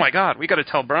was like, oh my god, we got to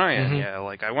tell Brian. Mm-hmm.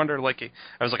 Yeah, I wonder,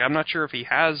 I was like, I'm not sure if he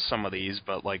has some of these,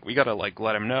 but we got to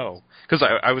let him know, because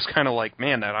I was kind of like,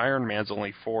 man, that Iron Man's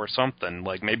only $4 something.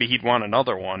 Maybe he'd want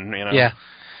another one. Yeah.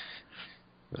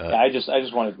 I just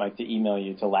wanted Mike to email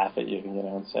you to laugh at you,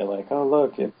 and say oh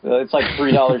look, it's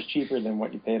 $3 cheaper than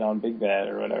what you paid on Big Bad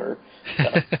or whatever.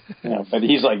 So, but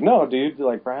he's like, no, dude,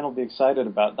 Brian will be excited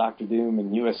about Dr. Doom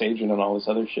and U.S. Agent and all this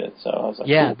other shit. So I was like,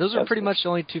 yeah, cool, those are pretty much the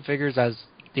only 2 figures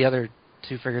the other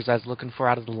 2 figures I was looking for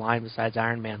out of the line besides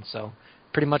Iron Man. So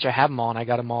pretty much I have them all, and I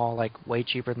got them all way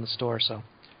cheaper than the store. So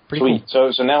pretty sweet.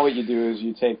 Cool. So now what you do is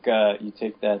you take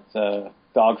that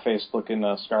dog-faced looking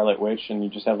Scarlet Witch, and you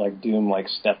just have Doom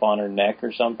step on her neck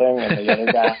or something, and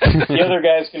the other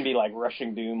guys can be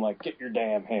rushing Doom, get your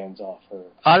damn hands off her.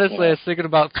 Honestly, I was thinking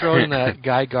about throwing that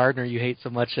Guy Gardner you hate so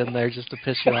much in there just to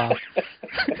piss you off.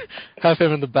 Have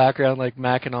him in the background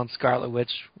macking on Scarlet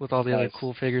Witch with all the other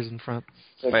cool figures in front.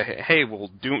 But hey, well,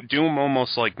 Doom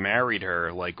almost married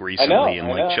her recently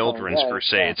in Children's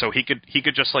Crusade, so he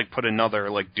could just put another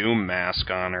Doom mask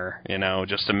on her,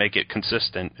 just to make it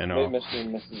consistent, Mr.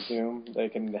 and Mrs. Doom, they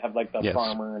can have the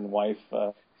farmer and wife.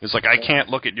 It's I can't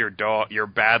look at your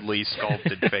badly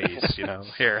sculpted face,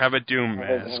 Here, have a Doom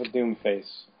mask. Have a Doom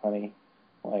face, honey.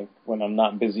 When I'm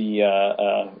not busy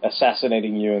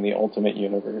assassinating you in the Ultimate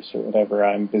Universe or whatever,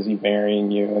 I'm busy marrying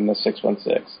you in the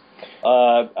 616.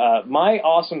 My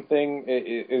awesome thing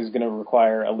is going to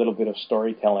require a little bit of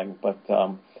storytelling, but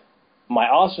my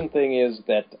awesome thing is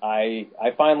that I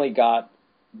finally got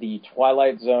the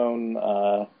Twilight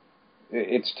Zone.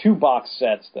 It's 2 box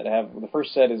sets that have, the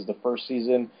first set is the first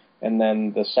season, and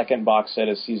then the second box set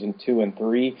is season 2 and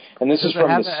 3. And this is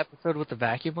from the episode with the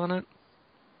vacuum on it?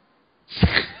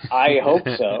 I hope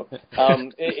so.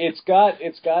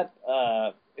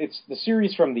 It's the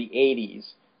series from the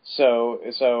 80s.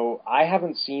 So I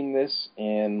haven't seen this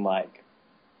in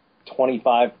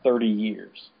 25, 30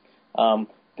 years.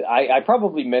 I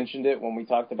probably mentioned it when we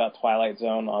talked about Twilight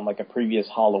Zone on a previous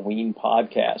Halloween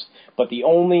podcast, but the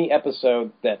only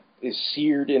episode that is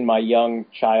seared in my young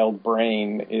child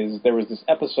brain is there was this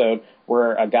episode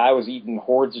where a guy was eating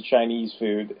hordes of Chinese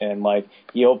food, and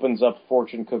he opens up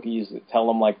fortune cookies that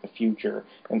tell him the future,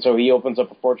 and so he opens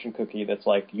up a fortune cookie that's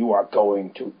you are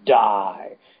going to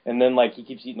die. And then, like, he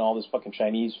keeps eating all this fucking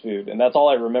Chinese food. And that's all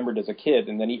I remembered as a kid.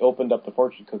 And then he opened up the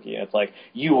fortune cookie, and it's like,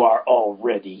 you are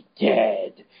already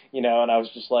dead. You know, and I was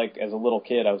just like, as a little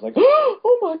kid, I was like,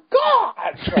 oh my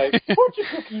God! Like, fortune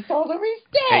cookie told him he's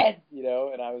dead! You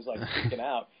know, and I was like freaking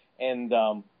out. And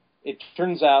it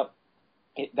turns out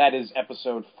that is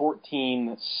episode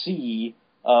 14C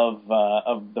of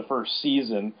the first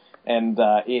season. And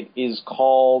it is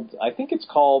called, I think it's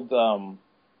called,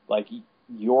 like,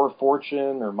 Your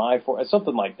Fortune or My Fortune,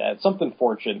 something like that, something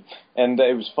Fortune. And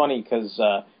it was funny because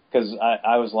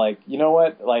I was like, you know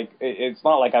what, like, it's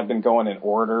not like I've been going in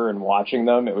order and watching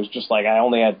them. It was just like I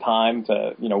only had time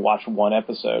to, you know, watch one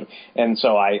episode. And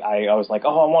so I was like,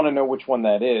 oh, I want to know which one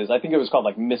that is. I think it was called,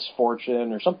 like,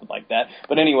 Misfortune or something like that.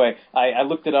 But anyway, I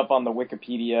looked it up on the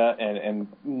Wikipedia and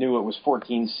knew it was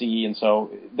 14C. And so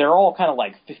they're all kind of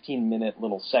like 15-minute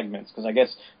little segments, because I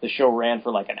guess the show ran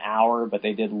for like an hour, but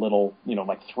they did little, you know,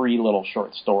 like 3 little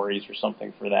short stories or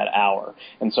something for that hour.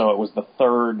 And so it was the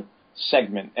third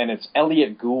segment, and it's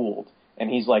Elliot Gould, and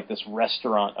he's like this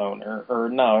restaurant owner, or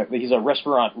no, he's a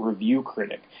restaurant review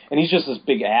critic, and he's just this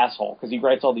big asshole because he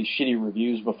writes all these shitty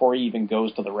reviews before he even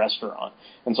goes to the restaurant.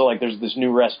 And so, like, there's this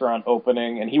new restaurant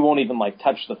opening, and he won't even, like,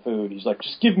 touch the food. He's like,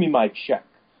 just give me my check.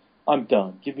 I'm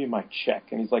done. Give me my check.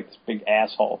 And he's like this big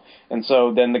asshole. And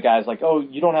so then the guy's like, oh,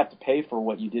 you don't have to pay for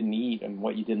what you didn't eat and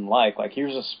what you didn't like. Like,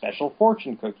 here's a special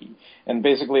fortune cookie. And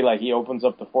basically, like, he opens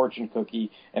up the fortune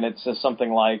cookie, and it says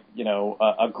something like, you know,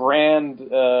 a grand,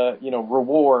 you know,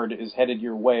 reward is headed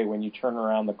your way when you turn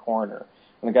around the corner.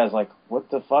 And the guy's like,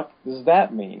 what the fuck does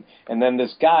that mean? And then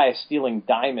this guy stealing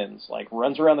diamonds, like,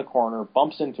 runs around the corner,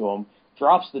 bumps into him,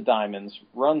 drops the diamonds,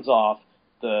 runs off.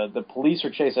 The police are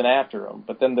chasing after him,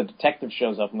 but then the detective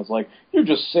shows up and is like, you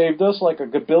just saved us like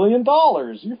 $1 billion.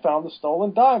 You found the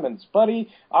stolen diamonds. Buddy,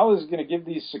 I was going to give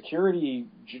these security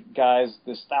guys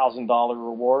this $1,000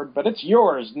 reward, but it's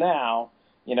yours now.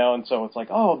 You know, and so it's like,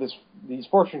 oh, these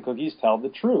fortune cookies tell the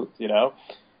truth, you know.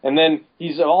 And then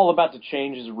he's all about to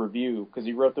change his review because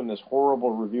he wrote them this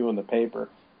horrible review in the paper.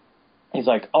 He's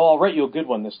like, oh, I'll write you a good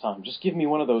one this time. Just give me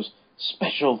one of those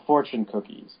special fortune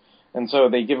cookies. And so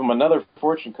they give him another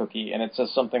fortune cookie, and it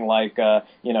says something like,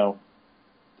 you know,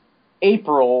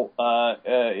 April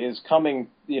is coming,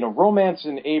 you know, romance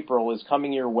in April is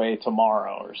coming your way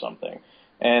tomorrow or something.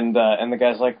 And the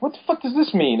guy's like, what the fuck does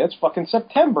this mean? It's fucking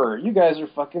September. You guys are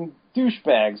fucking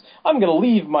douchebags. I'm going to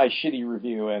leave my shitty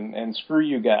review and screw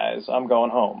you guys. I'm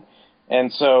going home.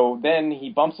 And so then he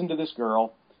bumps into this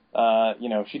girl. You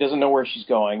know, she doesn't know where she's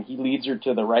going. He leads her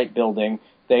to the right building.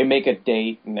 They make a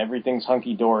date, and everything's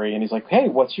hunky-dory, and he's like, hey,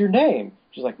 what's your name?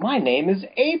 She's like, my name is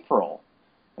April.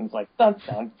 And it's like, dun,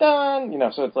 dun, dun, you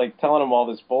know, so it's like telling him all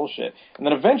this bullshit. And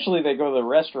then eventually they go to the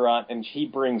restaurant, and he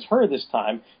brings her this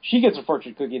time. She gets a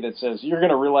fortune cookie that says, you're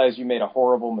going to realize you made a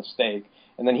horrible mistake.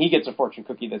 And then he gets a fortune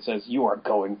cookie that says, you are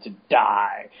going to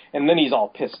die. And then he's all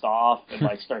pissed off and,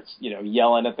 like, starts, you know,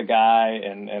 yelling at the guy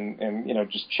and you know,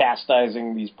 just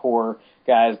chastising these poor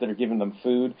guys that are giving them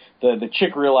food. The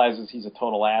chick realizes he's a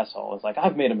total asshole. It's like,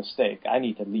 I've made a mistake. I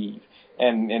need to leave.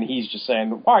 And he's just saying,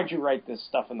 why'd you write this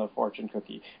stuff in the fortune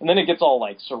cookie? And then it gets all,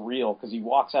 like, surreal because he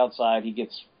walks outside, he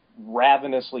gets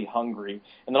ravenously hungry,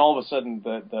 and then all of a sudden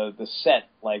the set,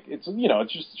 like, it's, you know,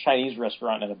 it's just a Chinese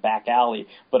restaurant in a back alley,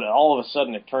 but all of a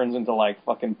sudden it turns into like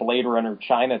fucking Blade Runner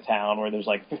Chinatown where there's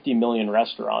like 50 million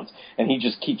restaurants, and he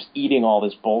just keeps eating all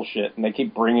this bullshit, and they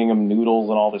keep bringing him noodles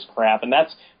and all this crap. And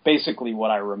that's basically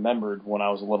what I remembered when I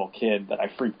was a little kid that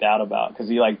I freaked out about, because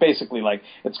he, like, basically, like,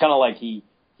 it's kind of like he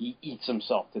eats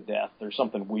himself to death or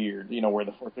something weird, you know, where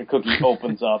the fortune cookie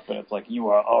opens up and it's like, you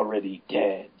are already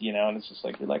dead, you know, and it's just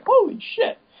like, you're like, holy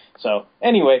shit. So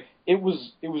anyway, it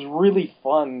was really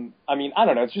fun. I mean, I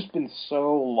don't know, it's just been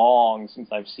so long since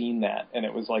I've seen that, and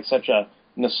it was like such a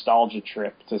nostalgia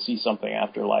trip to see something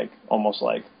after like almost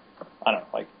like, I don't know,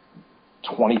 like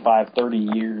 25, 30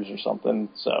 years or something.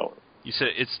 So you said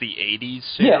it's the 80s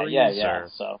series? Yeah. Or?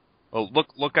 So. Well,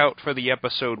 look out for the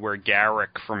episode where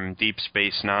Garrick from Deep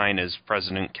Space Nine is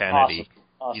President Kennedy.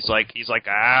 Awesome. He's like,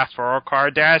 for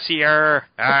Cardassier.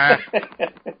 Yeah.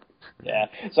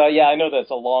 So yeah, I know that's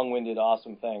a long-winded,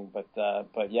 awesome thing, but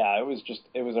yeah, it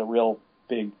was a real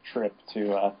big trip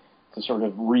to sort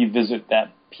of revisit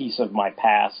that piece of my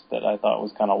past that I thought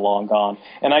was kind of long gone.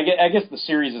 And I guess the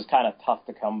series is kind of tough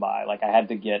to come by. Like, I had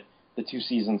to get the 2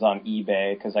 seasons on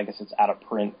eBay because I guess it's out of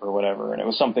print or whatever, and it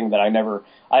was something that I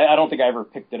don't think I ever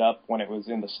picked it up when it was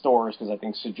in the stores, because I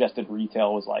think suggested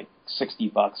retail was like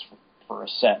 $60 for a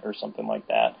set or something like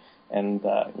that. And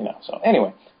you know, so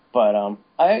anyway, but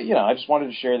I just wanted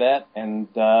to share that, and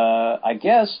I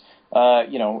guess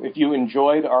if you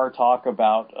enjoyed our talk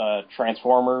about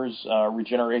Transformers,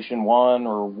 Regeneration 1,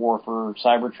 or War for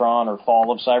Cybertron, or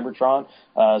Fall of Cybertron,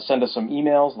 send us some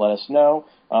emails, let us know.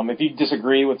 If you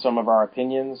disagree with some of our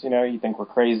opinions, you think we're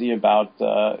crazy about,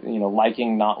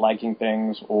 liking, not liking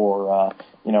things, or,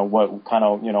 what kind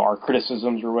of, our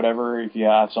criticisms or whatever, if you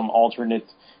have some alternate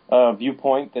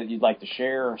viewpoint that you'd like to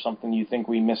share or something you think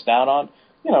we missed out on,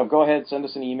 go ahead, send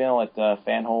us an email at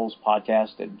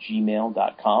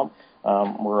fanholespodcast@gmail.com.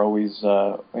 We're always,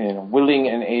 willing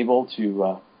and able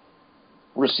to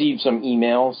receive some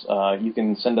emails. You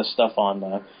can send us stuff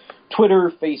on Twitter,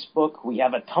 Facebook. We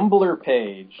have a Tumblr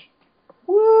page.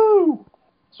 Woo!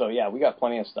 So, yeah, we got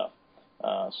plenty of stuff.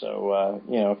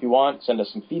 If you want, send us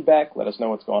some feedback. Let us know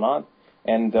what's going on.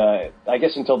 And I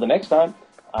guess until the next time,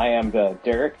 I am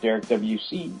Derek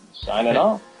WC, signing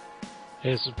off.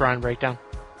 Hey, this is Brian Breakdown.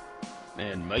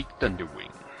 And Mike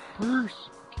Thunderwing. Peace.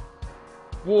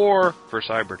 War for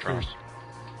Cybertron.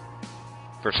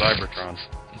 For Cybertron.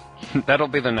 That'll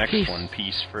be the next one.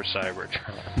 Peace for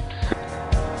Cybertron.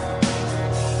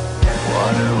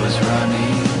 Water was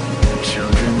running,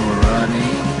 children were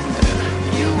running,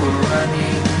 you were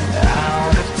running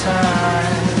out of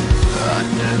time.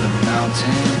 Under the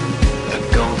mountain, a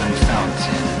golden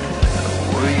fountain,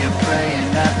 were you praying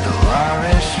at the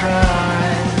Laurel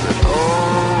shrine? But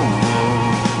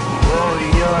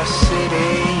your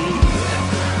city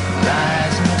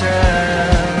lies in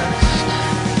dust.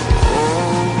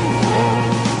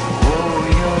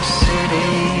 Your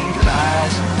city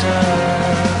lies in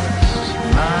dust,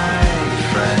 my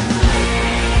friend.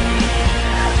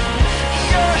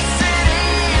 Your city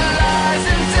lies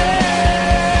in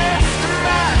dust,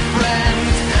 my friend.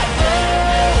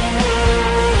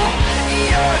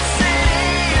 Your city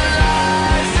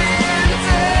lies in dust.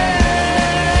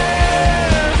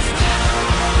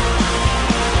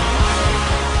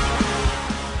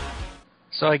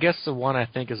 So I guess the one I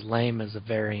think is lame is a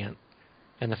variant,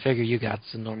 and the figure you got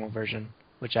is the normal version,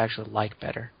 which I actually like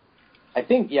better. I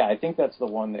think that's the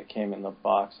one that came in the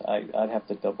box. I'd have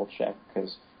to double check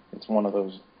because it's one of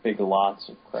those big lots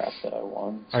of crap that I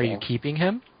won. So. Are you keeping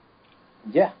him?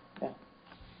 Yeah.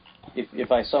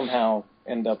 If I somehow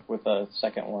end up with a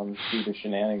second one due to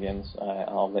shenanigans,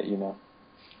 I'll let you know.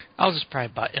 I'll just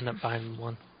probably end up buying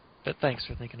one. But thanks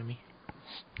for thinking of me.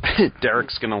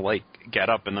 Derek's gonna get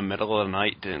up in the middle of the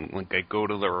night and go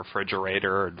to the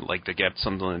refrigerator or to get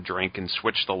something to drink and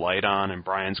switch the light on, and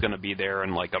Brian's gonna be there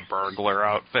in a burglar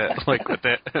outfit with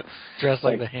it, dressed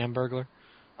like the Hamburglar.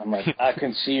 I'm like, I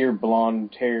can see your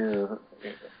blonde hair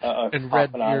and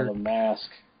red popping out of the mask.